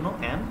প্রেজেন্টের জন্য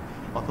এম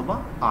অথবা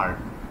আর।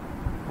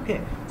 ওকে,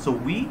 সো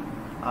উই,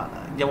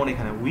 যেমন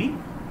এখানে we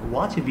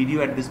watch A video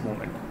at this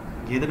moment,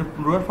 যেহেতু এটা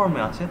প্লুরাল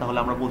ফর্মে আছে তাহলে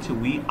আমরা বলছি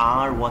we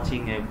are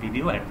watching a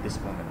video at this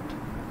moment.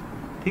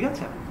 ঠিক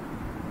আছে,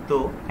 তো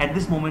অ্যাট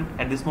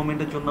দিস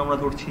মোমেন্টের জন্য আমরা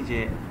ধরছি যে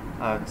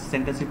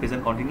সেন্টেন্সের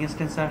প্রেজেন্ট কন্টিনিউয়াস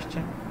টেন্সে আসছে।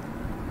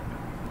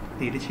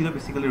 তো এটি ছিল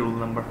বেসিক্যালি রুল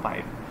নাম্বার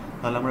 5।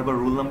 তাহলে আমরা এবার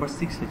রুল নাম্বার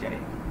 6-এ যাই।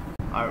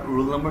 আর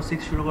রুল নাম্বার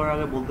 6 শুরু করার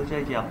আগে বলতে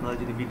চাই যে আপনারা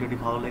যদি ভিডিওটি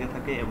ভালো লেগে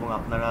থাকে এবং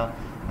আপনারা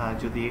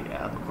যদি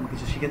এতক্ষণ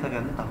কিছু শিখে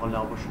থাকেন, তাহলে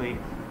অবশ্যই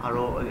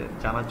আরও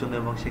জানার জন্য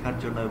এবং শেখার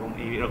জন্য এবং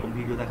এইরকম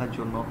ভিডিও দেখার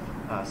জন্য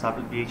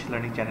বিএইচ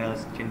লার্নিং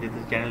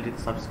চ্যানেলটিতে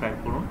সাবস্ক্রাইব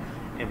করুন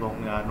এবং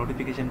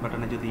নোটিফিকেশন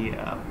বাটনে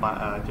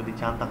যদি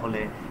চান তাহলে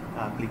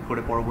ক্লিক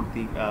করে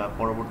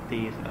পরবর্তী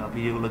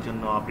ভিডিওগুলোর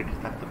জন্য আপডেটেড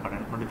থাকতে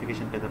পারেন,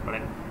 নোটিফিকেশন পেতে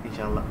পারেন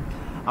ইনশাআল্লাহ।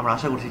 আমরা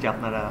আশা করছি যে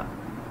আপনারা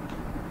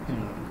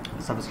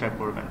সাবস্ক্রাইব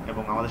করবেন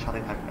এবং আমাদের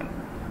সাথে থাকবেন।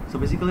 সো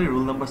বেসিক্যালি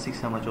রুল নাম্বার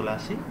 6-এ আমরা চলে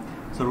আসি।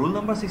 সো রুল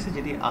নাম্বার 6-এ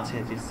যেটি আছে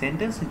যে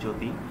সেন্টেন্সে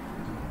যদি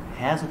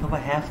হ্যাজ অথবা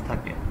হ্যাভ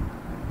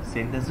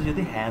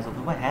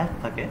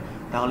থাকে,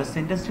 তাহলে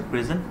সেন্টেন্সটি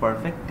প্রেজেন্ট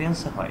পারফেক্ট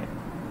টেন্সে হয়,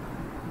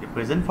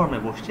 প্রেজেন্ট ফর্মে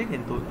বসছে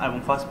কিন্তু, এবং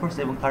ফার্স্ট পার্সন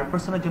এবং থার্ড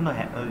পার্সনের জন্য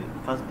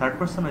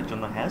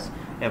হ্যাজ,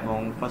 এবং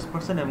ফার্স্ট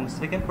পার্সন এবং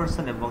সেকেন্ড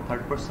পার্সন এবং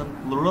থার্ড পার্সন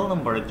প্লুরাল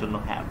নাম্বারের জন্য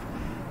হ্যাভ।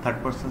 থার্ড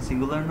পার্সন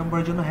সিঙ্গুলার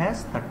নাম্বারের জন্য হ্যাজ,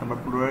 থার্ড নাম্বার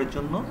প্লুরালের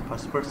জন্য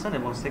ফার্স্ট পার্সন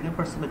এবং সেকেন্ড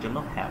পার্সনের জন্য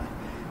হ্যাভ।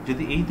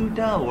 যদি এই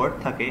দুইটা ওয়ার্ড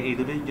থাকে, এই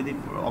দুটোই যদি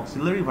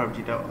অক্সিলারি ভার্ব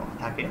যেটা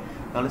থাকে,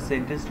 তাহলে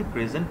সেন্টেন্সটি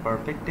প্রেজেন্ট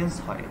পারফেক্ট টেন্স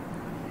হয়।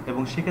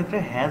 এবং সেক্ষেত্রে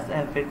হ্যাজ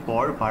এর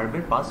পর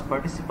ভার্বের পাস্ট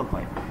পার্টিসিপল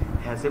হয়।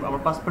 হ্যাজের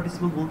আমরা পাস্ট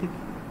পার্টিসিপল বলতে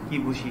কি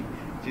বুঝি,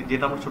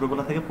 যেটা আমরা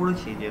ছোটোবেলা থেকে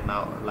পড়েছি, যে না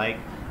লাইক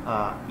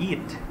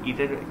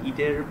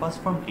ইটের পাস্ট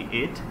ফর্ম কি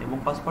এট এবং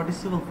পাস্ট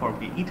পার্টিসিপল ফর্ম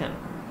কি ইটেন।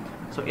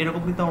 সো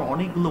এরকম কিন্তু আমরা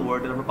অনেকগুলো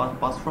ওয়ার্ডের আমরা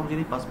পাস্ট ফর্ম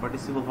জানি, পাস্ট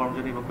পার্টিসিপল ফর্ম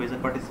জানি এবং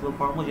প্রেজেন্ট পার্টিসিপল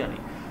ফর্মও জানি।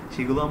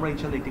 সেগুলো আমরা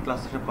ইনশাল্লাহ একটি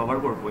ক্লাসে কভার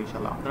করবো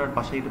ইনশাল্লাহ। আপনারা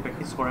বাসায় এটা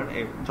প্র্যাকটিস করেন,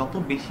 যত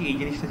বেশি এই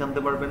জিনিসটা জানতে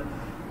পারবেন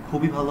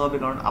খুবই ভালো হবে,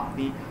 কারণ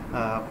আপনি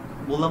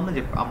বললাম না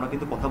যে আমরা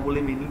কিন্তু কথা বলে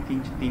মেনলি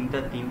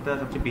তিনটা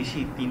সবচেয়ে বেশি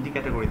তিনটি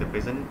ক্যাটাগরিতে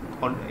প্রেজেন্ট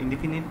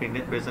ইনডিফিনিট,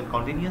 প্রেজেন্ট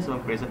কন্টিনিউয়াস এবং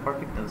প্রেজেন্ট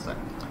পারফেক্ট টেন্সে।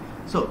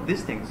 সো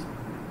দিস থিংস,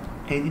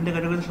 এই তিনটা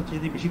ক্যাটাগরিতে সবচেয়ে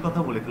যদি বেশি কথা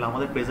বলি তাহলে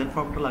আমাদের প্রেজেন্ট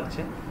ফর্মটা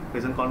লাগছে,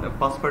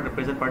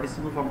 প্রেজেন্ট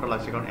পার্টিসিপল ফর্মটা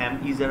লাগছে, কারণ এম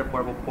ইজ এর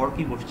পর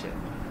কি বসছে,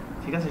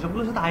 ঠিক আছে,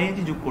 সবগুলোর সাথে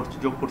আইএনজি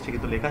যোগ করছে,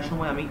 কিন্তু লেখার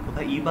সময় আমি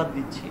কোথায় ই বাদ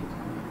দিচ্ছি,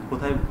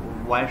 কোথায়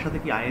ওয়াইয়ের সাথে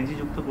কি আইএনজি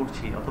যুক্ত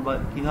করছি, অথবা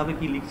কিভাবে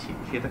কি লিখছি,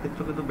 সেটা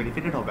ক্ষেত্রে কিন্তু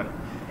বেনিফিটেড হবে না।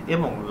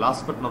 এবং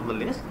last but not the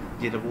list,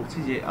 যেটা বলছি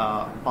যে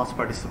পাস্ট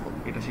পার্টিসিপল,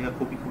 এটা শেখা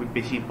খুবই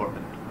বেশি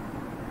ইম্পর্টেন্ট।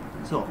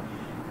 সো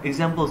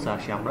এক্সাম্পলস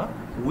আসি আমরা,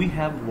 we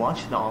have watch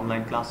the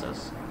online classes.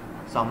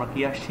 So আমরা কি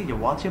আসছি যে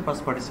ওয়াচের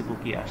পাস্ট পার্টিসিপল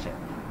কি আসে,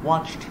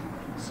 ওয়াচড।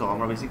 সো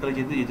আমরা বেসিক্যালি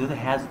যেহেতু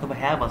হ্যাজ অথবা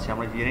হ্যাভ আছে,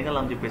 আমরা জেনে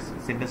গেলাম যে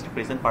সেন্টেন্সটা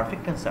প্রেজেন্ট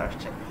পারফেক্ট টেন্সে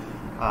আসছে।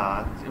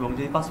 এবং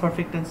যদি পাস্ট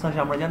পারফেক্ট টেন্স আসে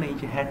আমরা জানি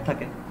যে হ্যাড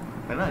থাকে,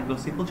 তাই না, এগুলো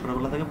সিম্পল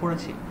ছোটবেলা থেকে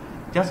পড়েছি,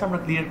 জাস্ট আমরা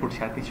ক্লিয়ার করছি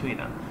আর কিছুই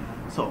না।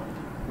 So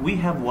we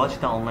have watched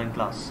the online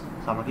class,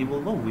 so আমরা কি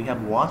বলবো, we have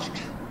watched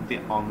the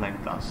online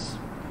class.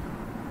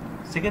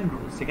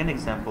 Second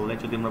এক্সাম্পলে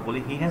যদি আমরা বলি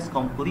he has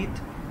complete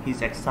his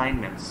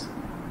assignments,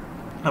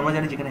 আমরা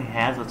জানি যেখানে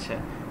হ্যাজ আছে,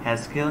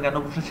 হ্যাজ কেন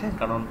বসেছে,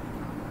 কারণ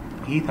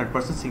he third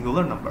person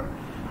singular number,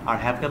 R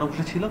have কেন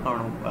বসেছিল,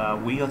 কারণ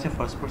উই হচ্ছে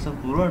ফার্স্ট পার্সন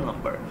প্লুরাল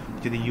নাম্বার।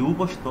 যদি ইউ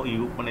বসতো,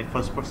 ইউ মানে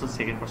ফার্স্ট পার্সন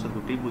সেকেন্ড পার্সন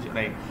দুটোই বুঝে,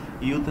 রাইট,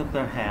 ইউতে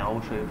আপনার হ্যাঁ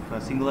অবশ্যই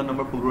সিঙ্গুলার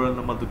নাম্বার প্লুরাল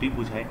নাম্বার দুটোই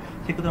বুঝায়,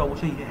 সেক্ষেত্রে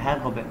অবশ্যই হ্যাভ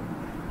হবে,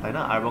 তাই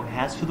না। আর এবং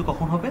হ্যাজ শুধু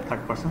কখন হবে,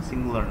 থার্ড পার্সন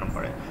সিঙ্গুলার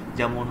নাম্বারে,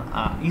 যেমন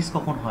ইজ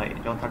কখন হয়,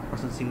 যখন থার্ড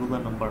পার্সন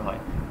সিঙ্গুলার নাম্বার হয়,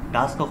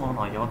 ডাজ কখন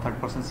হয়, যখন থার্ড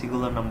পার্সন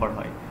সিঙ্গুলার নাম্বার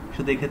হয়,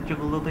 শুধু এই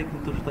ক্ষেত্রগুলোতে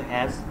কিন্তু শুধু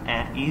হ্যাজ,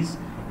 ইজ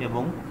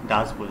এবং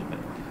ডাজ বুঝবে।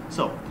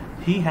 So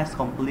he has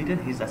completed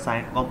his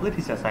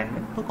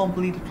assignment, তো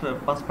completed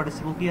past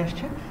participle কি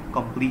আসছে,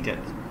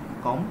 completed,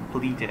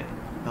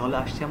 তাহলে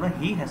আসছে আমরা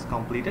he has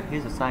completed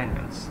his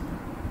assignments,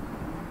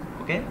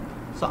 okay.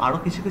 So আরো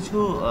কিছু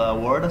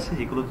ওয়ার্ড আছে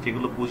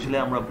যেগুলো বুঝলে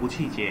আমরা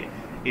বুঝি যে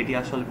এটি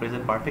আসলে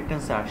প্রেজেন্ট পারফেক্ট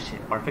টেন্সে আসছে,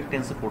 পারফেক্ট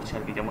টেন্সে পড়ছে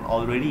আর কি, যেমন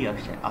অলরেডি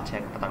আছে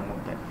একটা তার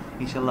মধ্যে,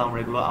 ইনশাল্লাহ আমরা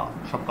এগুলো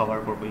সব কভার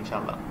করবো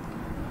ইনশাল্লাহ।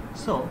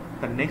 So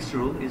the next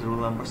rule is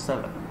rule number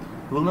 7।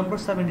 Rule number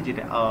 7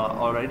 যেটা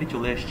অলরেডি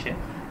চলে আসছে,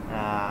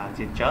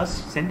 যে জাস্ট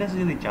সেন্টেন্স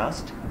যদি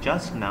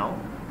জাস্ট নাও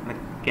মানে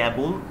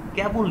কেবল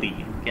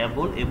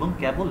এবং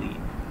কেবলই,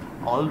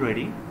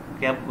 অলরেডি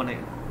মানে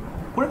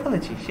করে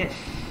ফেলেছি, শেষ,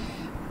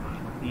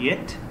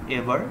 ইয়েট,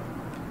 এভার,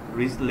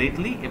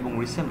 লেটলি এবং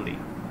রিসেন্টলি,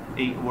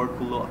 এই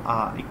ওয়ার্ডগুলো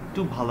একটু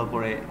ভালো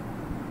করে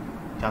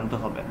জানতে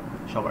হবে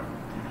সবার।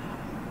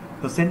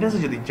 তো সেন্টেন্সে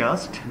যদি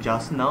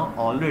just now,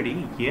 already,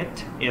 yet,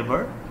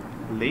 ever,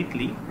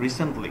 lately,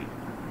 recently,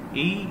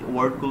 এই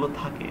ওয়ার্ডগুলো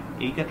থাকে,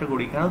 এই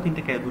ক্যাটাগরি, এখানেও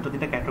দুটো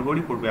তিনটা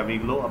ক্যাটাগরি পড়বে, আমি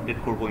এগুলো আপডেট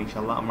করবো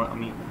ইনশাল্লাহ,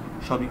 আমি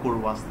সবই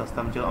করবো আস্তে আস্তে।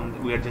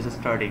 We are just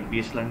starting,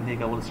 BS learning থেকে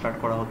কেবল স্টার্ট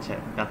করা হচ্ছে,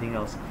 নাথিং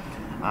এলস,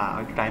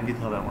 একটু টাইম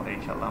দিতে হবে আমাদের,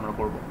 ইনশাল্লাহ আমরা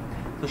করবো।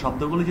 তো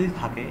শব্দগুলো যদি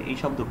থাকে, এই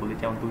শব্দগুলি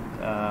যেমন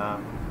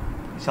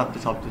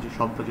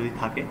শব্দ যদি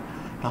থাকে,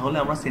 তাহলে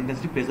আমরা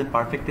সেন্টেন্সটি প্রেজেন্ট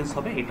পারফেক্ট টেন্স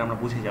হবে, এটা আমরা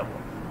বুঝে যাবো।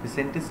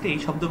 সেন্টেন্সটি এই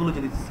শব্দগুলো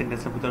যদি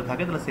সেন্টেন্সের ভিতরে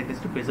থাকে তাহলে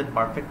সেন্টেন্সটি প্রেজেন্ট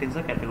পারফেক্ট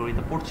টেন্সের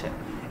ক্যাটাগরিতে পড়ছে,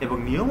 এবং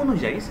নিয়ম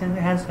অনুযায়ী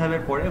হ্যাজ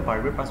হ্যাভের পরে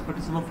ভার্বের পাস্ট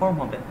পার্টিসিপল ফর্ম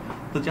হবে।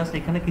 তো জাস্ট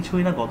এখানে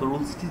কিছুই না,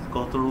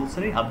 গত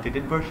রুলসেরই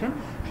আপডেটেড ভার্সন,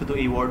 শুধু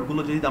এই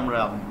ওয়ার্ডগুলো যদি আমরা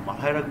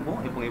মাথায় রাখবো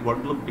এবং এই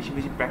ওয়ার্ডগুলো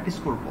বেশি প্র্যাকটিস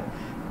করবো,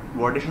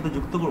 ওয়ার্ডের সাথে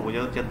যুক্ত করবো,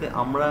 যাতে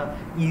আমরা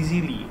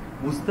ইজিলি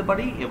বুঝতে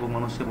পারি এবং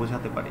মানুষকে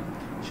বোঝাতে পারি।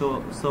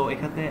 সো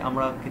এখানে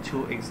আমরা কিছু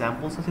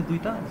এক্সাম্পলস আছে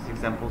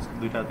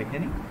দুইটা দেখে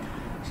নিই।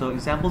 সো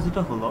এক্সাম্পলস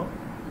দুটো হলো,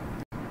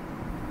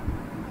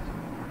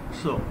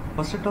 সো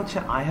ফার্স্ট একটা হচ্ছে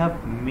I have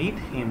meet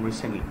him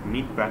recently,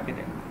 meet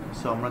ব্র্যাকেটে।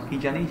 সো আমরা কি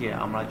জানি যে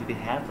আমরা যদি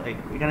হ্যাভ,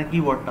 এখানে কি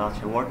ওয়ার্ডটা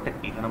আছে, ওয়ার্ডটা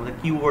কি, এখানে আমাদের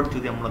কিওয়ার্ড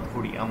যদি আমরা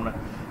ধরি, আমরা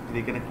যদি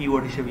এখানে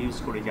কিওয়ার্ড হিসেবে ইউজ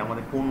করি যে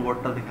আমাদের কোন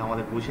ওয়ার্ডটা দেখে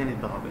আমাদের বুঝে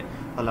নিতে হবে,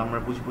 তাহলে আমরা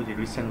বুঝবো যে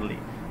রিসেন্টলি।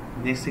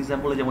 নেক্সট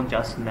এক্সাম্পলে যেমন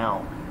জাস্ট নাও,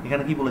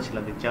 এখানে কি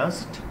বলেছিলাম যে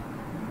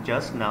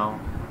just now,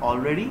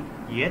 already,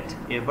 yet,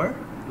 ever,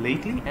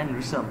 lately and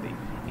recently,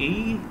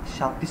 এই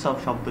 7টি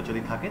শব্দ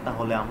যদি থাকে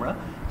তাহলে আমরা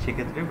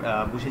সেক্ষেত্রে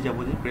বুঝে যাবো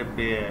যে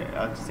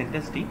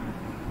সেন্টেন্সটি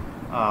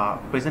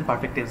প্রেজেন্ট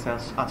পারফেক্ট টেন্স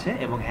আছে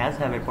এবং হ্যাজ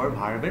হ্যাভের পর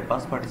ভার্বের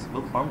পাস্ট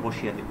পার্টিসিপল ফর্ম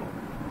বসিয়ে দেবো।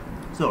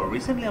 সো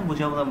রিসেন্টলি আমি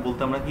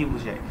বলতে আমরা কি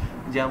বুঝাই,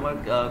 যে আমার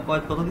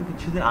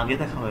কিছুদিন আগে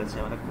দেখা হয়েছে,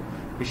 মানে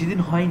বেশি দিন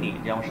হয়নি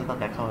যে আমার সাথে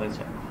দেখা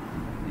হয়েছে।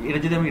 এটা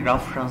যদি আমি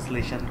রাফ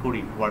ট্রান্সলেশন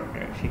করি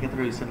ওয়ার্ডটার,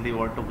 সেক্ষেত্রে রিসেন্টলি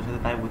ওয়ার্ডটা বোঝাতে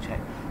তাই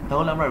বোঝায়।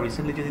 তাহলে আমরা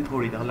রিসেন্টলি যদি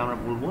ধরি তাহলে আমরা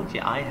বলবো যে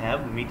আই হ্যাভ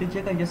মিটের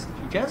জায়গায়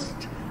জাস্ট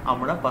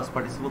আমরা পাস্ট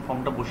পার্টিসিপল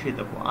ফর্মটা বসিয়ে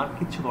দেবো, আর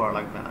কিচ্ছু করা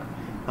লাগবে না।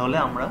 তাহলে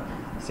আমরা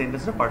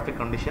সেন্টেন্সটা পারফেক্ট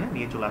কন্ডিশনে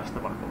নিয়ে চলে আসতে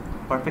পারবো,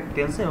 পারফেক্ট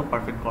টেন্সে এবং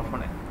পারফেক্ট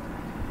গঠনে।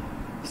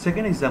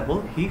 সেকেন্ড এক্সাম্পল,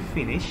 হি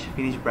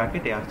ফিনিশ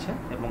ব্র্যাকেটে আছে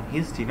এবং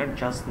হিজ ডিনার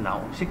জাস্ট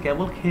নাও, সে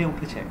কেবল খেয়ে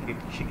উঠেছে,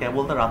 সে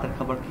কেবল তার রাতের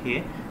খাবার খেয়ে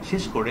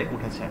শেষ করে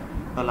উঠেছে।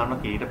 তাহলে আমরা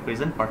কি এটা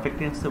প্রেজেন্ট পারফেক্ট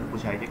টেন্সে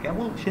বোঝাই যে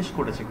কেবল শেষ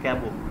করেছে,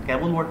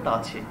 কেবল ওয়ার্ডটা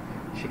আছে,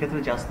 সেক্ষেত্রে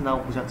জাস্ট নাও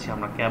বোঝাচ্ছি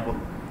আমরা কেবল।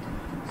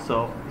 সো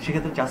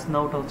সেক্ষেত্রে জাস্ট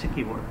নাওটা হচ্ছে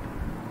কিওয়ার্ড।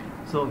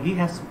 সো হি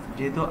হ্যাজ,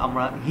 যেহেতু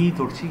আমরা হি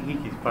ধরছি, he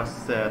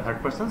third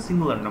person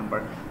singular number,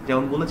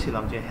 যেমন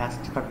বলেছিলাম যে হ্যাজ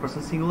থার্ড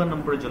পার্সন সিঙ্গুলার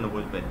নাম্বারের জন্য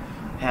বসবে,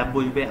 হ্যাভ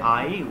বসবে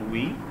আই,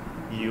 উই,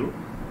 ইউ,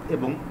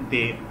 এবং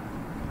দে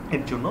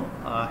এর জন্য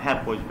হ্যাভ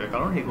বসবে,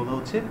 কারণ এগুলো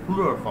হচ্ছে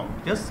প্লুরাল ফর্ম,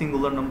 জাস্ট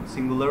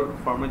সিঙ্গুলার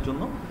ফর্মের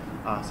জন্য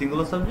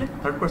singular subject,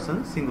 third person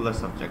singular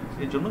subject,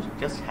 এর জন্য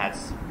জাস্ট হ্যাজ।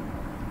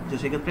 তো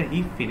সেক্ষেত্রে হি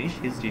finish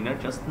his dinner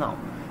just now,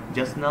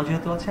 just now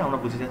যেহেতু আছে আমরা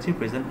বুঝে যাচ্ছি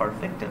প্রেজেন্ট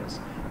পারফেক্ট টেন্স,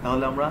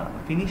 তাহলে আমরা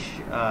finish,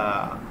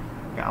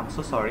 I am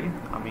so sorry,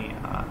 আমি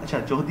আচ্ছা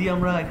যদি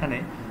আমরা এখানে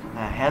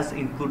হ্যাজ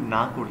ইনক্লুড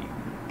না করি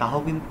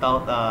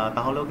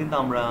তাহলেও কিন্তু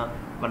আমরা,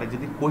 মানে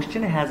যদি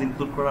কোয়েশ্চেনে হ্যাজ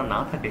ইনক্লুড করা না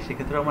থাকে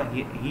সেক্ষেত্রে আমরা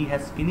he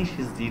has finish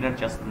his dinner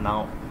just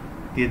now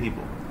দিয়ে দিব,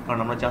 কারণ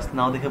আমরা জাস্ট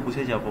নাও দেখে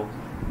বুঝে যাব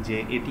যে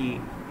এটি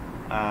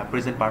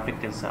প্রেজেন্ট পারফেক্ট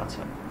টেন্সে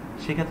আছে,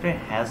 সেক্ষেত্রে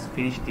হ্যাজ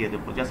ফিনিশ দিয়ে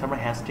দেবো, জাস্ট আমরা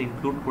হ্যাজটা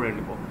ইনক্লুড করে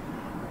নেব।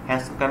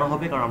 হ্যাজ কেন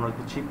হবে, কারণ আমরা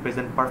হচ্ছি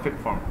present perfect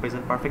form,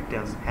 present perfect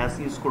tense, has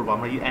use করবো,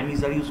 আমরা এম ইজ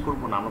আর ইউজ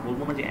করবো না, আমরা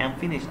বলবো না যে M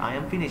finish, I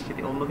am finish,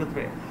 সেটি অন্য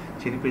ক্ষেত্রে,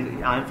 সেটি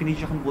আই এম ফিনিশ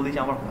যখন বলি যে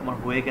আমার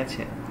হয়ে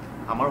গেছে,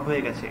 আমার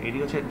হয়ে গেছে, এটি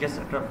হচ্ছে জাস্ট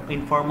একটা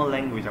ইনফর্মাল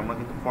ল্যাঙ্গুয়েজ, আমরা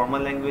কিন্তু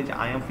formal language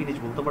I am finish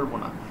বলতে পারবো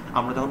না,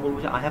 আমরা যখন বলবো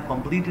যে I have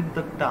completed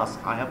the task,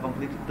 I have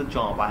completed the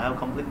job, I have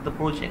completed the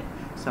project,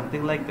 something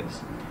like this.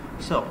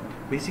 So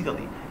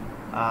basically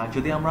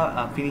যদি আমরা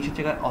ফিনিশের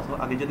জায়গায় অথবা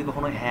আগে যদি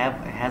কখনো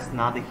হ্যাজ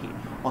না দেখি,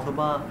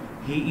 অথবা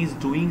হি ইজ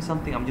ডুইং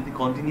সামথিং, আমি যদি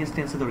কন্টিনিউয়াস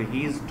টেন্সে ধরি he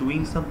is doing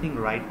something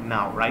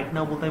right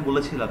now বলতে আমি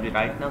বলেছিলাম যে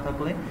রাইট নাও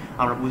থাকলে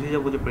আমরা বুঝে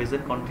যাবো যে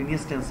প্রেজেন্ট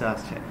কন্টিনিউয়াস টেন্সে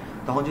আসছে,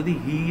 তখন যদি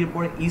হি এর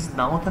পরে ইজ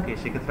নাও থাকে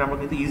সেক্ষেত্রে আমরা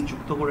কিন্তু ইজ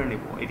যুক্ত করে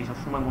নেব, এটি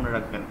সবসময় মনে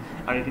রাখবেন,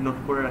 আর এটি নোট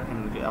করে রাখেন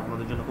যে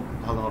আপনাদের জন্য খুব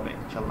ভালো হবে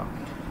ইনশাল্লাহ।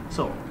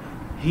 So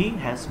he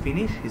has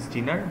finish his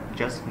dinner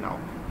just now,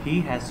 he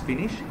has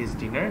finish his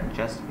dinner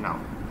just now,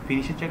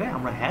 ফিনিশের জায়গায়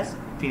আমরা হ্যাজ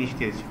ফিনিশ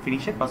দিয়েছি,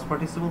 ফিনিশের পাস্ট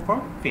পার্টিসিপল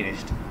ফর্ম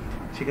ফিনিশড,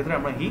 সেক্ষেত্রে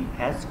আমরা he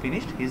has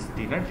finished his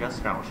dinner just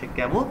now, সে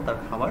কেবল তার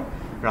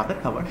রাতের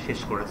খাবার শেষ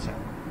করেছে।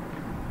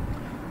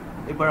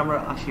 এবার আমরা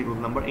আসি রুল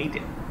নাম্বার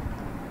 8-এ।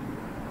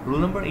 রুল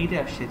নাম্বার 8-এ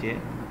আসছে যে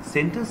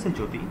সেন্টেন্সে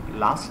যদি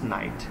লাস্ট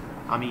নাইট,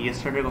 আমি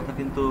ইয়েস্টারডের কথা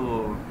কিন্তু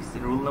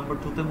রুল নাম্বার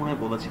 2-তে মনে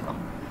হয় বলেছিলাম,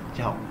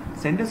 যাও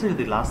সেন্টেন্সে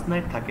যদি লাস্ট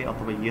নাইট থাকে,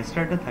 অথবা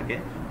ইয়েস্টারডে থাকে,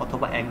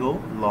 অথবা অ্যাগো,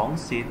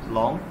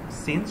 লং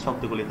সিন্স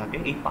শব্দগুলি থাকে,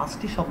 এই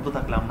 5টি শব্দ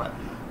থাকলে আমরা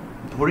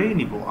ধরেই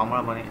নিব, আমরা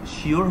মানে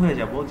শিওর হয়ে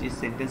যাব যে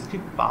সেন্টেন্সটি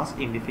পাস্ট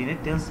ইনডিফিনিট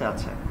টেন্সে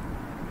আছে।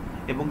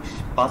 এবং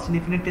পাস্ট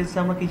ইনডিফিনিট টেন্সে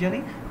আমরা কি জানি,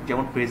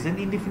 যেমন প্রেজেন্ট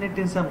ইনডিফিনিট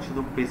টেন্সে আমরা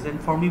শুধু প্রেজেন্ট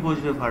ফর্মই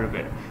বসবে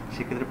ভার্বের,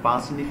 সেক্ষেত্রে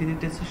পাস্ট ইনডিফিনিট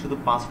টেন্সে শুধু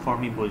পাস্ট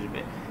ফর্মই বসবে,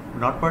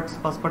 not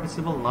past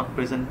participle, not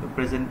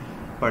present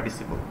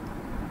participle,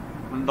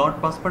 not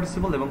past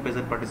participle এবং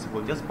present participle,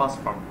 just past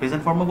form,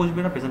 present ফর্মও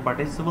বসবে না, প্রেজেন্ট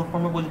পার্টিসিপল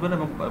ফর্মও বসবে না,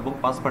 এবং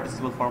পাস্ট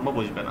পার্টিসিপল ফর্মও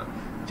বসবে না,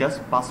 জাস্ট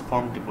পাস্ট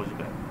ফর্মটি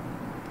বসবে।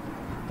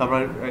 তো আমরা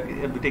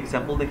দুটো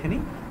এক্সাম্পল দেখে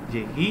নিই, যে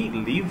হি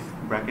লিভ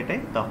ব্র্যাকেটে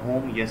দ্য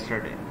হোম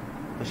ইয়েস্টারডে,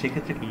 তো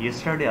সেক্ষেত্রে কি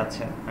ইয়েস্টারডে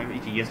আছে, আমি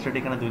এই যে ইয়েস্টারডে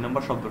এখানে 2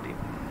 নম্বর শব্দটি,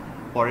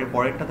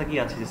 পরেরটাতে কি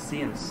আছে যে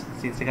সিন্স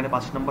এখানে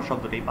 5 নম্বর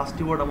শব্দটি, এই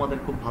 5টি ওয়ার্ড আমাদের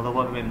খুব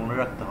ভালোভাবে মনে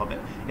রাখতে হবে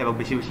এবং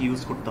বেশি বেশি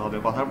ইউজ করতে হবে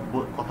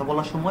কথা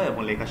বলার সময়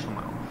এবং লেখার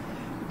সময়ও।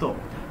 তো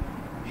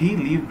হি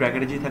লিভ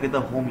ব্র্যাকেটে যদি থাকে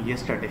দ্য হোম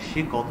ইয়েস্টারডে, সে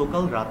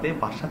গতকাল রাতে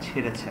বাসা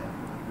ছেড়েছে,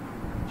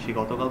 সে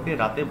গতকালকে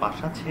রাতে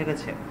বাসা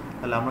ছেড়েছে,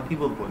 তাহলে আমরা কি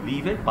বলবো,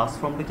 লিভের পাস্ট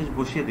ফর্মটাকে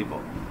বসিয়ে দিব।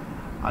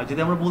 আর যদি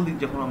আমরা বলি,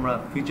 যখন আমরা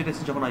ফিউচার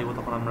টেন্সে যখন আসবো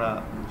তখন আমরা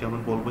যেমন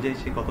বলবো যে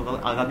সে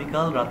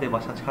আগামীকাল রাতে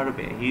বাসা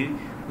ছাড়বে, হি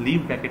লিভ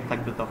ব্র্যাকেট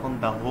থাকবে তখন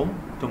দ্য হোম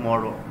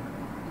টুমরো,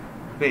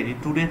 যদি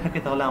টুডে থাকে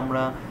তাহলে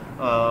আমরা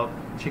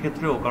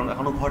সেক্ষেত্রেও, কারণ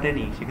এখনো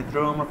ঘটেনি,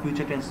 সেক্ষেত্রেও আমরা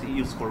ফিউচার টেন্স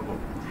ইউজ করব।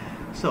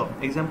 সো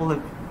এক্সাম্পলে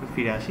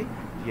ফিরে আসি,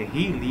 যে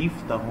he live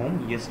the home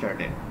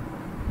yesterday,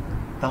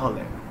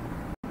 তাহলে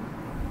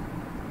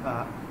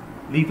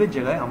লিভের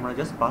জায়গায় আমরা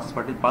জাস্ট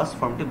পাস্ট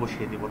ফর্মটি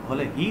বসিয়ে দিব,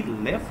 তাহলে he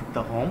left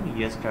the home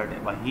yesterday,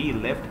 বা হি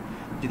লেফট,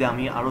 যদি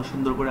আমি আরও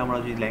সুন্দর করে আমরা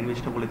যদি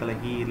ল্যাঙ্গুয়েজটা বলি তাহলে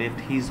he left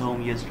his home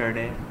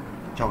yesterday,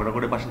 ঝগড়া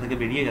করে বাসা থেকে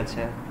বেরিয়ে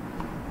গেছে,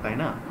 তাই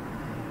না?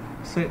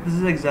 So this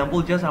is example,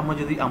 just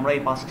আমরা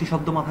এই 5টি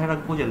শব্দ মাথায়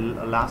রাখবো, যে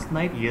last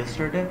night,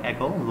 yesterday,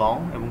 ago, long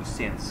এবং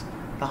সিন্স,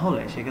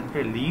 তাহলে সেক্ষেত্রে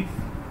লিভ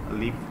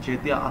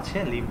যেহেতু আছে,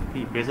 লিভ কি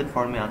প্রেজেন্ট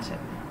ফর্মে আছে,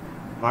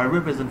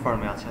 ভার্বের প্রেজেন্ট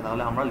ফর্মে আছে,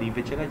 তাহলে আমরা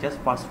লিভের জায়গায় জাস্ট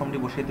পাস্ট ফর্মটি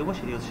বসিয়ে দেবো,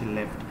 সেটি হচ্ছে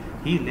left,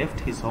 he left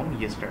his home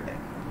yesterday.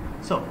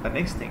 So the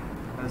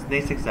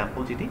next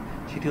example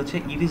সেটি হচ্ছে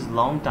ইট ইজ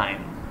লং টাইম,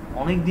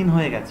 অনেক দিন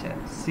হয়ে গেছে,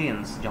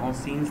 সিন্স, যখন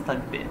সিন্স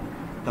থাকবে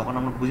তখন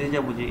আমরা বুঝে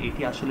যাবো যে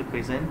এটি আসলে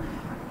present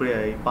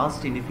past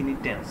indefinite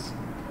tense,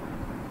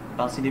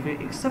 past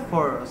indefinite except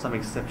for some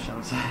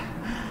exceptions.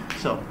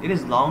 So it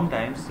is long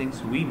time since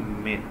we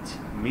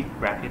meet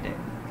bracket এ,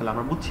 তাহলে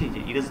আমরা বুঝছি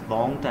যে it is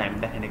long time,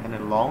 দেখেন এখানে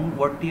long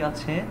ওয়ার্ডটি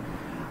আছে,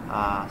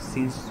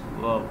 since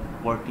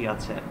ওয়ার্ডটি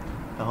আছে,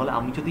 তাহলে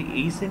আমি যদি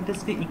এই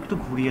সেন্টেন্সকে একটু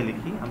ঘুরিয়ে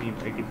লিখি, আমি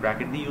একটি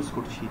ব্র্যাকেট দিয়ে ইউজ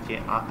করছি, যে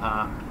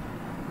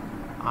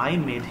I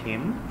met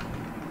him,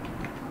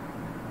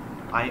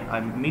 I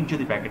meet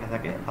যদি ব্র্যাকেটে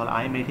থাকে তাহলে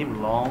I met him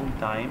long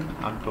time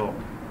ago,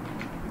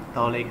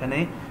 তাহলে এখানে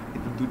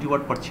কিন্তু 2টি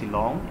ওয়ার্ড পড়ছি,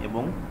 লং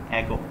এবং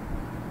অ্যাগো,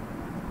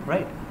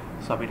 রাইট?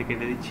 সো আমি এটা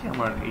কেটে দিচ্ছি,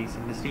 আমরা এই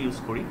সেন্টেন্সটি ইউজ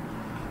করি,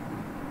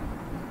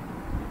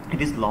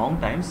 it is long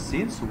time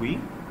since we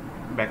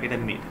ব্র্যাকেটে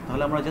মিট,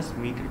 তাহলে আমরা জাস্ট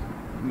মিট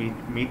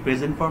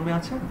প্রেজেন্ট ফর্মে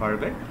আছে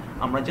ভার্বের,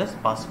 আমরা জাস্ট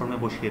পাস্ট ফর্মে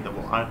বসিয়ে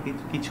দেবো, আর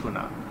কিছু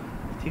না।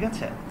 ঠিক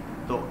আছে,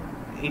 তো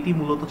এটি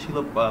মূলত ছিল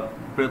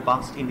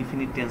পাস্ট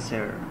ইনডিফিনিট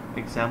টেন্সের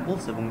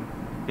এক্সাম্পলস এবং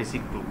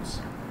বেসিক টুলস।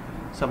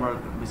 সো আমরা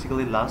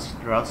বেসিক্যালি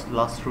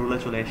লাস্ট রুলে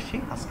চলে এসেছি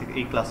আজকে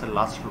এই ক্লাসের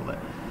লাস্ট রুলে।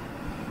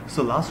 সো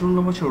লাস্ট রুল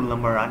নম্বর হচ্ছে রুল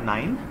নাম্বার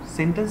 9,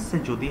 সেন্টেন্সে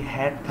যদি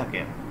হ্যাড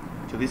থাকে,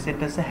 যদি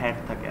সেন্টেন্সে হ্যাড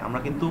থাকে, আমরা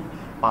কিন্তু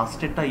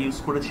পাস্টেরটা ইউজ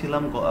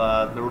করেছিলাম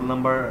রুল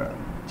নাম্বার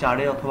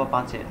 4 অথবা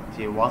 5,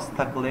 যে ওয়াজ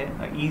থাকলে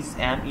ইজ,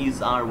 অ্যাম, ইজ,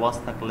 আর ওয়াজ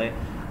থাকলে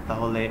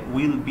তাহলে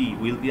উইল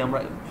বি আমরা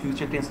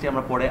ফিউচার টেন্সটি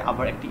আমরা পরে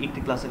আবার একটি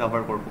ক্লাসে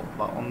কভার করব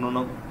বা অন্যান্য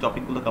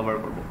টপিকগুলো কভার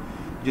করব।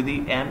 যদি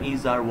অ্যাম,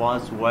 ইজ, আর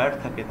ওয়াজ, ওয়্যার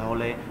থাকে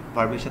তাহলে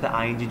ভার্বের সাথে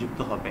আইএনজি যুক্ত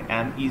হবে।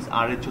 অ্যাম, ইজ,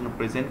 আর এর জন্য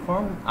প্রেজেন্ট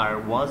ফর্ম, আর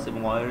ওয়াজ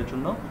এবং ওয়্যারের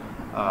জন্য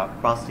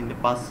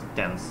past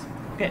tense.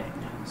 Okay,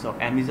 so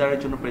am, is, আর এর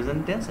জন্য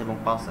প্রেজেন্ট টেন্স এবং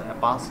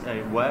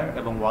ওয়্যার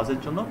এবং ওয়াজের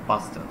জন্য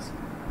past tense.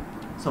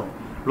 So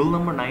rule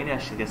number 9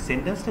 আসছে যে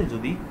সেন্টেন্সটা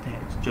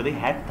যদি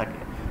হ্যাড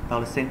থাকে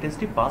তাহলে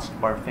সেন্টেন্সটি পাস্ট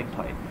পারফেক্ট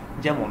হয়।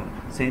 যেমন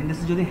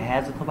সেন্টেন্সে যদি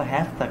হ্যাজ অথবা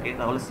হ্যাভ থাকে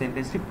তাহলে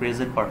সেন্টেন্সটি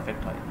প্রেজেন্ট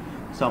পারফেক্ট হয়।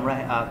 সো আমরা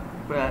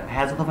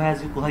হ্যাজ অথবা হ্যাজ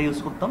কোথায় ইউজ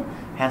করতাম?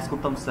 হ্যাজ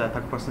করতাম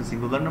থার্ড পার্সন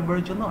সিঙ্গুলার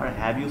নাম্বারের জন্য, আর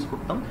হ্যাভ ইউজ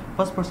করতাম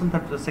first person,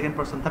 second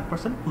person, third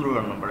person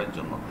plural নাম্বারের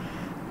জন্য।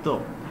 তো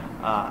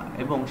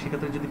এবং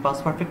সেক্ষেত্রে যদি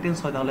পাস্ট পারফেক্ট টেন্স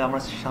হয় তাহলে আমরা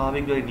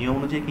স্বাভাবিকভাবে নিয়ম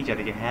অনুযায়ী কী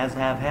জানি যে হ্যাজ,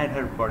 হ্যাভ,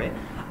 হ্যাড পরে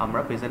আমরা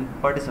প্রেজেন্ট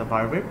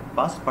ভার্বের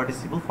পাস্ট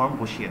পার্টিসিপল ফর্ম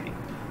বসিয়ে দিই।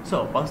 সো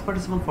পাস্ট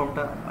পার্টিসিপল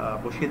ফর্মটা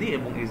বসিয়ে দিই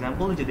এবং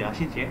এক্সাম্পলে যদি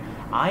আসি যে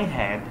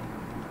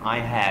I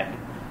had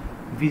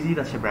visit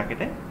আছে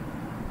ব্র্যাকেটে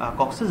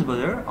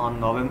কক্সবাজার অন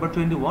November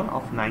 21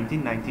 of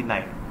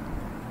 1999।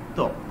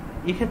 তো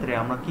এক্ষেত্রে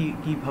আমরা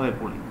কিভাবে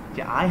বলি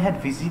যে I had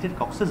visited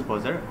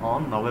Cox's Bazar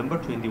on November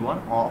 21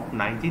 of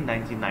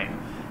 1999।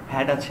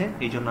 Had আছে,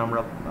 এই জন্য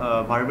আমরা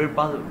ভার্বের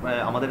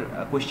আমাদের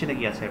কোয়েশ্চেনে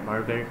কি আছে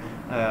ভার্বের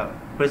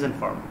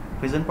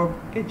প্রেজেন্ট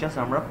ফর্মকে জাস্ট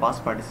আমরা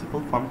পাস্ট পার্টিসিপল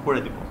ফর্ম করে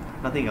দেবো,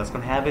 নাথিং এলস।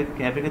 কারণ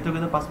হ্যাভের ক্ষেত্রেও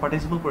কিন্তু পাস্ট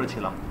পার্টিসিপল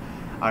করেছিলাম,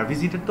 আর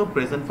ভিজিটের তো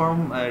প্রেজেন্ট ফর্ম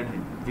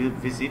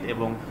ভিজিট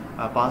এবং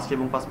পাস্ট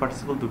এবং পাস্ট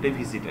পার্টিসিপল দুটোই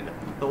ভিজিটেড।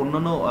 তো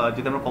অন্যান্য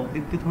যদি আমরা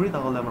কমপ্লিটলি ধরি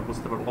তাহলে আমরা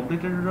বুঝতে পারবো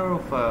কমপ্লিটেড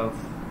অফ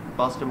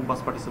পাস্ট এবং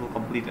পাস্ট পার্টিসিপল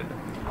কমপ্লিটেড।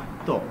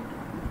 তো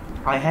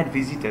I had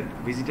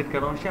visited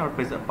কেন আসে? আমার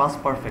পাস্ট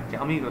পারফেক্ট।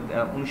 আমি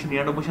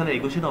 1999 সালে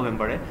 21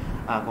 নভেম্বরে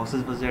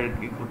কক্সবাজার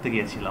ঘুরতে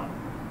গিয়েছিলাম।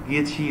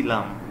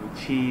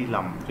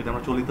 যদি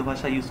আমরা চলিত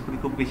ভাষা ইউজ করি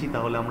খুব বেশি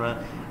তাহলে আমরা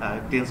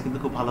টেন্স কিন্তু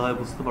খুব ভালোভাবে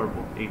বুঝতে পারবো।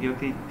 এটিও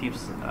একটি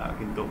টিপস,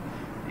 কিন্তু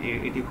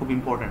এটি খুব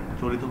ইম্পর্ট্যান্ট।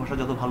 চলিত ভাষা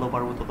যত ভালো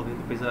পারবো তত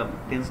কিন্তু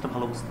টেন্সটা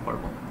ভালো বুঝতে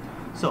পারবো।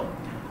 So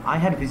I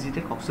had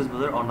visited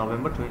Cox's Bazar on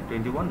November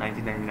 21,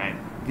 1999।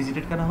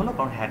 Visited কেন হলো?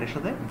 কারণ হ্যাডের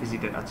সাথে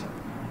ভিজিটেড আছে।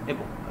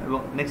 এবং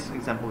নেক্সট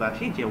এক্সাম্পল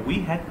আসি যে উই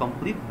হ্যাড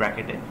কমপ্লিট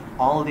ব্র্যাকেটে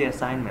অল দি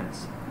অ্যাসাইনমেন্টস।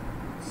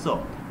 সো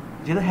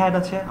যেহেতু হ্যাড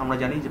আছে আমরা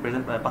জানি যে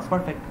প্রেজেন্ট পাস্ট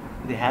পারফেক্ট।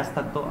 যদি হ্যাজ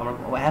থাকতো, আমরা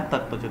হ্যাভ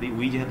থাকতো, যদি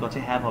উই যেহেতু আছে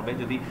হ্যাভ হবে,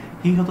 যদি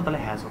হি হতো তাহলে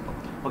হ্যাজ হতো।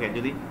 ওকে,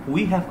 যদি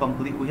we have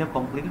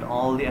completed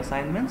all the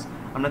assignments,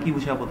 আমরা কি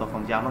বুঝাবো তখন?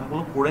 যে আমরা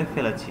সেগুলো করে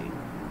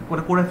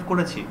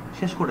ফেলেছি,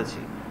 শেষ করেছি।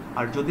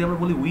 আর যদি আমরা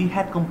বলি উই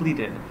হ্যাড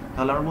কমপ্লিটেড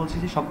তাহলে আমরা বলছি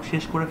যে সব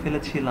শেষ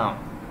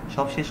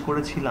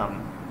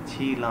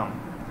করেছিলাম।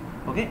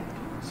 ওকে,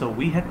 so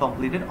we had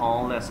completed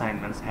all the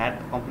assignments। had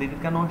completed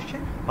কেন আসছে?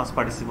 past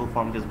participle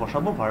form just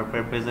বসাবো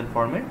ভার্বের প্রেজেন্ট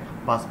ফর্মের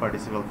past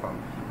participle form।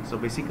 so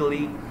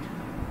basically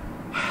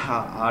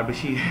আর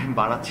বেশি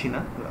বাড়াচ্ছি না,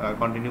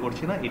 কন্টিনিউ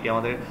করছি না। এটি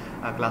আমাদের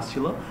ক্লাস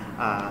ছিল।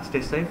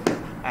 stay safe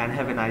and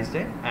have a nice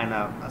day, and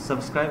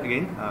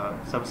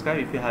subscribe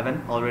if you haven't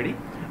already,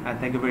 and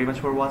thank you very much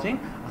for watching।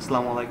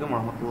 আসসালামু আলাইকুম ওয়া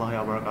রাহমাতুল্লাহি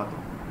ওয়া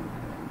বারাকাতুহু।